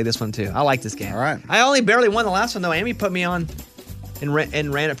in and play this one too. I like this game. All right. I only barely won the last one, though. Amy put me on and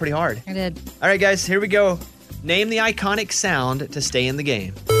ran it pretty hard. I did. All right, guys, here we go. Name the iconic sound to stay in the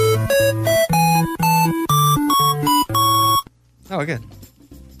game. Oh, good.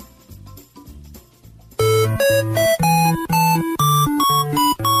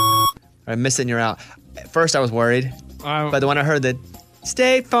 All right, miss it and you're out. At first, I was worried, but the one I heard that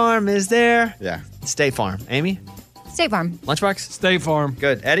State Farm is there. Yeah. State Farm. Amy? State Farm. Lunchbox? State Farm.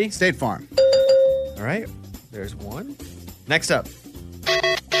 Good. Eddie? State Farm. All right. There's one. Next up.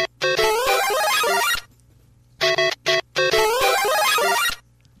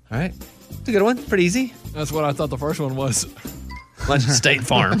 All right. It's a good one. Pretty easy. That's what I thought the first one was. State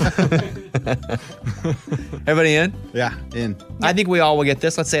Farm. Everybody in? Yeah, in. I think we all will get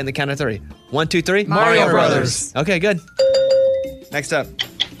this. Let's say in the count of 3. 1, 2, 3. Mario Brothers. Okay, good. Next up.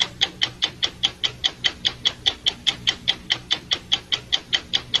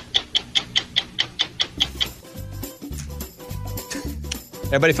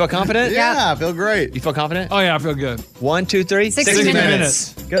 Everybody feel confident? Yeah, I feel great. You feel confident? Oh, yeah, I feel good. 1, 2, 3. 60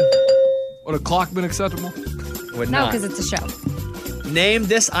 minutes. Good. Would a clock been acceptable? Would No, not. because it's a show. Name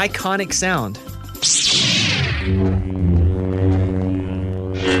this iconic sound.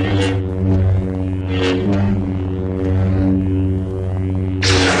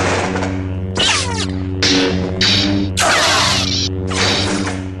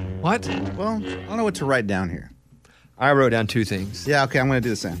 What? Well, I don't know what to write down here. I wrote down 2 things, Yeah, okay, I'm going to do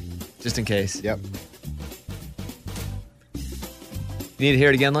the same. just in case. Yep. You need to hear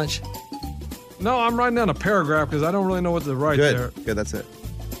it again, Lunch? No, I'm writing down a paragraph because I don't really know what to write Good. there. Good, that's it.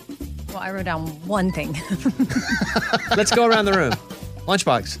 Well, I wrote down one thing. Let's go around the room.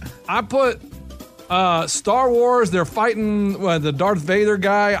 Lunchbox. I put Star Wars. They're fighting the Darth Vader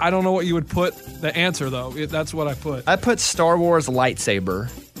guy. I don't know what you would put the answer, though. That's what I put. I put Star Wars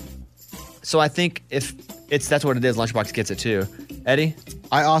lightsaber. So I think if that's what it is, Lunchbox gets it too. Eddie?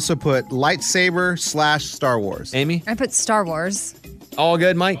 I also put lightsaber / Star Wars. Amy? I put Star Wars. All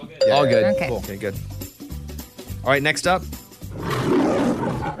good, Mike? All good. Okay. Cool. Okay, good. All right, next up.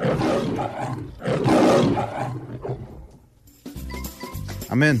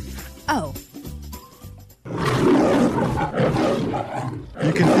 I'm in. Oh.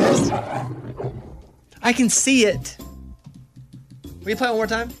 You confused? I can see it. Will you play it one more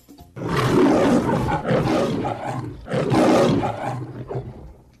time?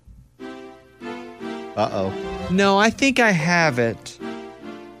 Uh-oh. No, I think I have it.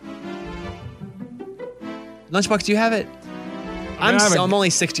 Lunchbox, do you have it? I'm only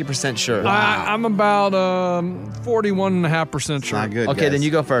 60% sure. I'm about 41.5% sure. Not good, Okay, guys. then you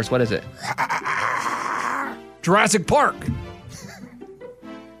go first. What is it? Jurassic Park.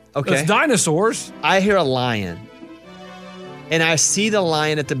 Okay. It's dinosaurs. I hear a lion. And I see the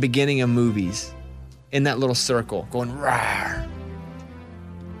lion at the beginning of movies in that little circle going rawr.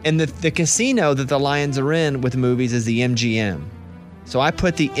 And the casino that the lions are in with movies is the MGM. So I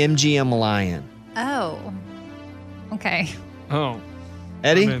put the MGM lion. Oh. Okay. Oh.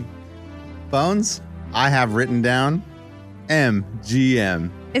 Eddie? Bones, I have written down MGM.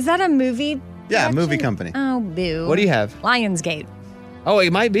 Is that a movie? Yeah, production? movie company. Oh, boo. What do you have? Lionsgate. Oh,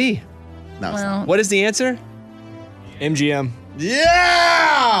 it might be. No, it's Well, not. What is the answer? MGM. Yeah!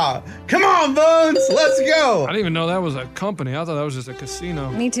 Come on, Bones. Let's go. I didn't even know that was a company. I thought that was just a casino.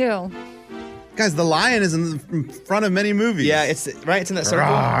 Me too. Guys, the lion is in front of many movies. Yeah, it's right. It's in that circle.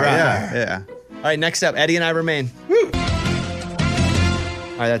 Rawr, Right. Yeah. All right, next up, Eddie and I remain. Woo. All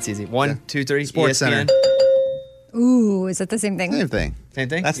right, that's easy. 1, 2, 3. Sports ESPN. Center. Ooh, is it the same thing? Same thing. Same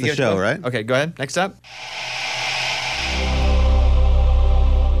thing? That's You the give it show, to- right? Okay, go ahead. Next up.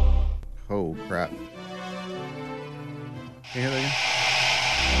 Oh, crap. Can you hear that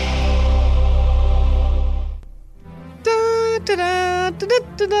again?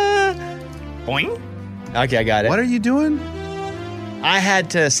 Boing. Okay, I got it. What are you doing? I had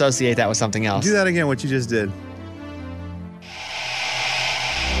to associate that with something else. Do that again, what you just did.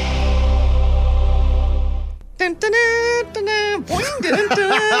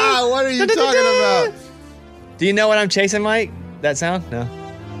 What are you talking about? Do you know what I'm chasing, Mike? That sound? No.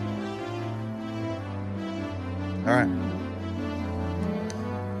 All right.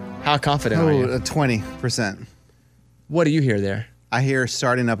 How confident are you? 20%. What do you hear there? I hear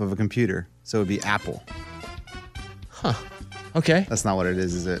starting up of a computer, so it would be Apple. Huh. Okay. That's not what it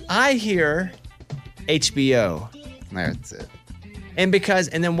is it? I hear HBO. That's it. And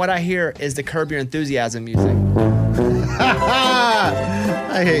then what I hear is the Curb Your Enthusiasm music.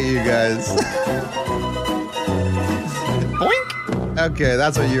 I hate you guys. Boink. Okay,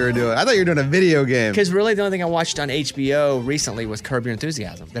 that's what you were doing. I thought you were doing a video game. Because really the only thing I watched on HBO recently was Curb Your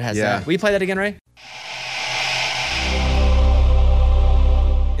Enthusiasm. That has that. Will you play that again, Ray?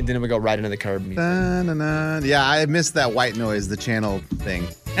 And then it would go right into the Curb music. Da-na-na. Yeah, I missed that white noise, the channel thing.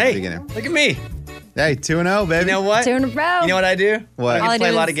 Hey, beginning. look at me. Hey, 2-0, baby. You know what? 2 in a row. You know what I do? What? I All I can play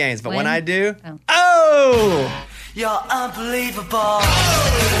do a lot is of games, but win. when I do, Oh! You're unbelievable.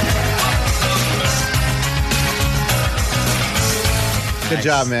 Good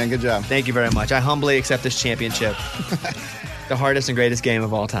job, man. Good job. Thank you very much. I humbly accept this championship. The hardest and greatest game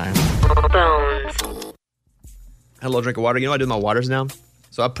of all time. Had a little drink of water. You know what I do with my waters now?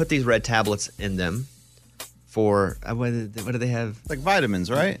 So I put these red tablets in them for, what do they have? Like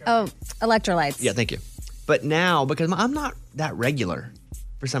vitamins, right? Oh, electrolytes. Yeah, thank you. But now, because I'm not that regular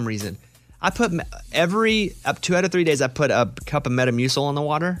for some reason, I put 2 out of 3 days, I put a cup of Metamucil in the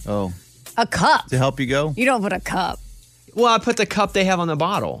water. Oh. A cup. To help you go? You don't put a cup. Well, I put the cup they have on the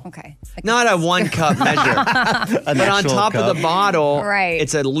bottle. Okay. Not a 1 cup measure. But on top of the bottle, Right.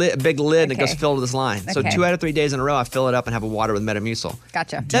 it's a big lid and it goes Okay. filled to this line. So Okay. 2 out of 3 days in a row, I fill it up and have a water with Metamucil.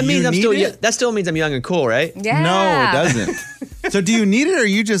 Gotcha. That means you need it? that still means I'm young and cool, right? Yeah. No, it doesn't. So do you need it, or are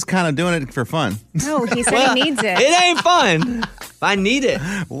you just kind of doing it for fun? No, he said Well, he needs it. It ain't fun. I need it.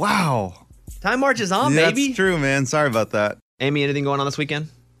 Wow. Time marches on, Yeah, baby. That's true, man. Sorry about that. Amy, anything going on this weekend?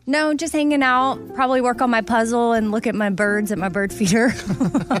 No, just hanging out. Probably work on my puzzle and look at my birds at my bird feeder.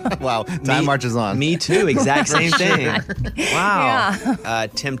 Wow. Time marches on. Me too. Exact same thing. Wow. Yeah.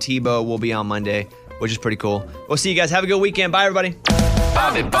 Tim Tebow will be on Monday, which is pretty cool. We'll see you guys. Have a good weekend. Bye, everybody.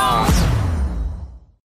 Bobby Bones.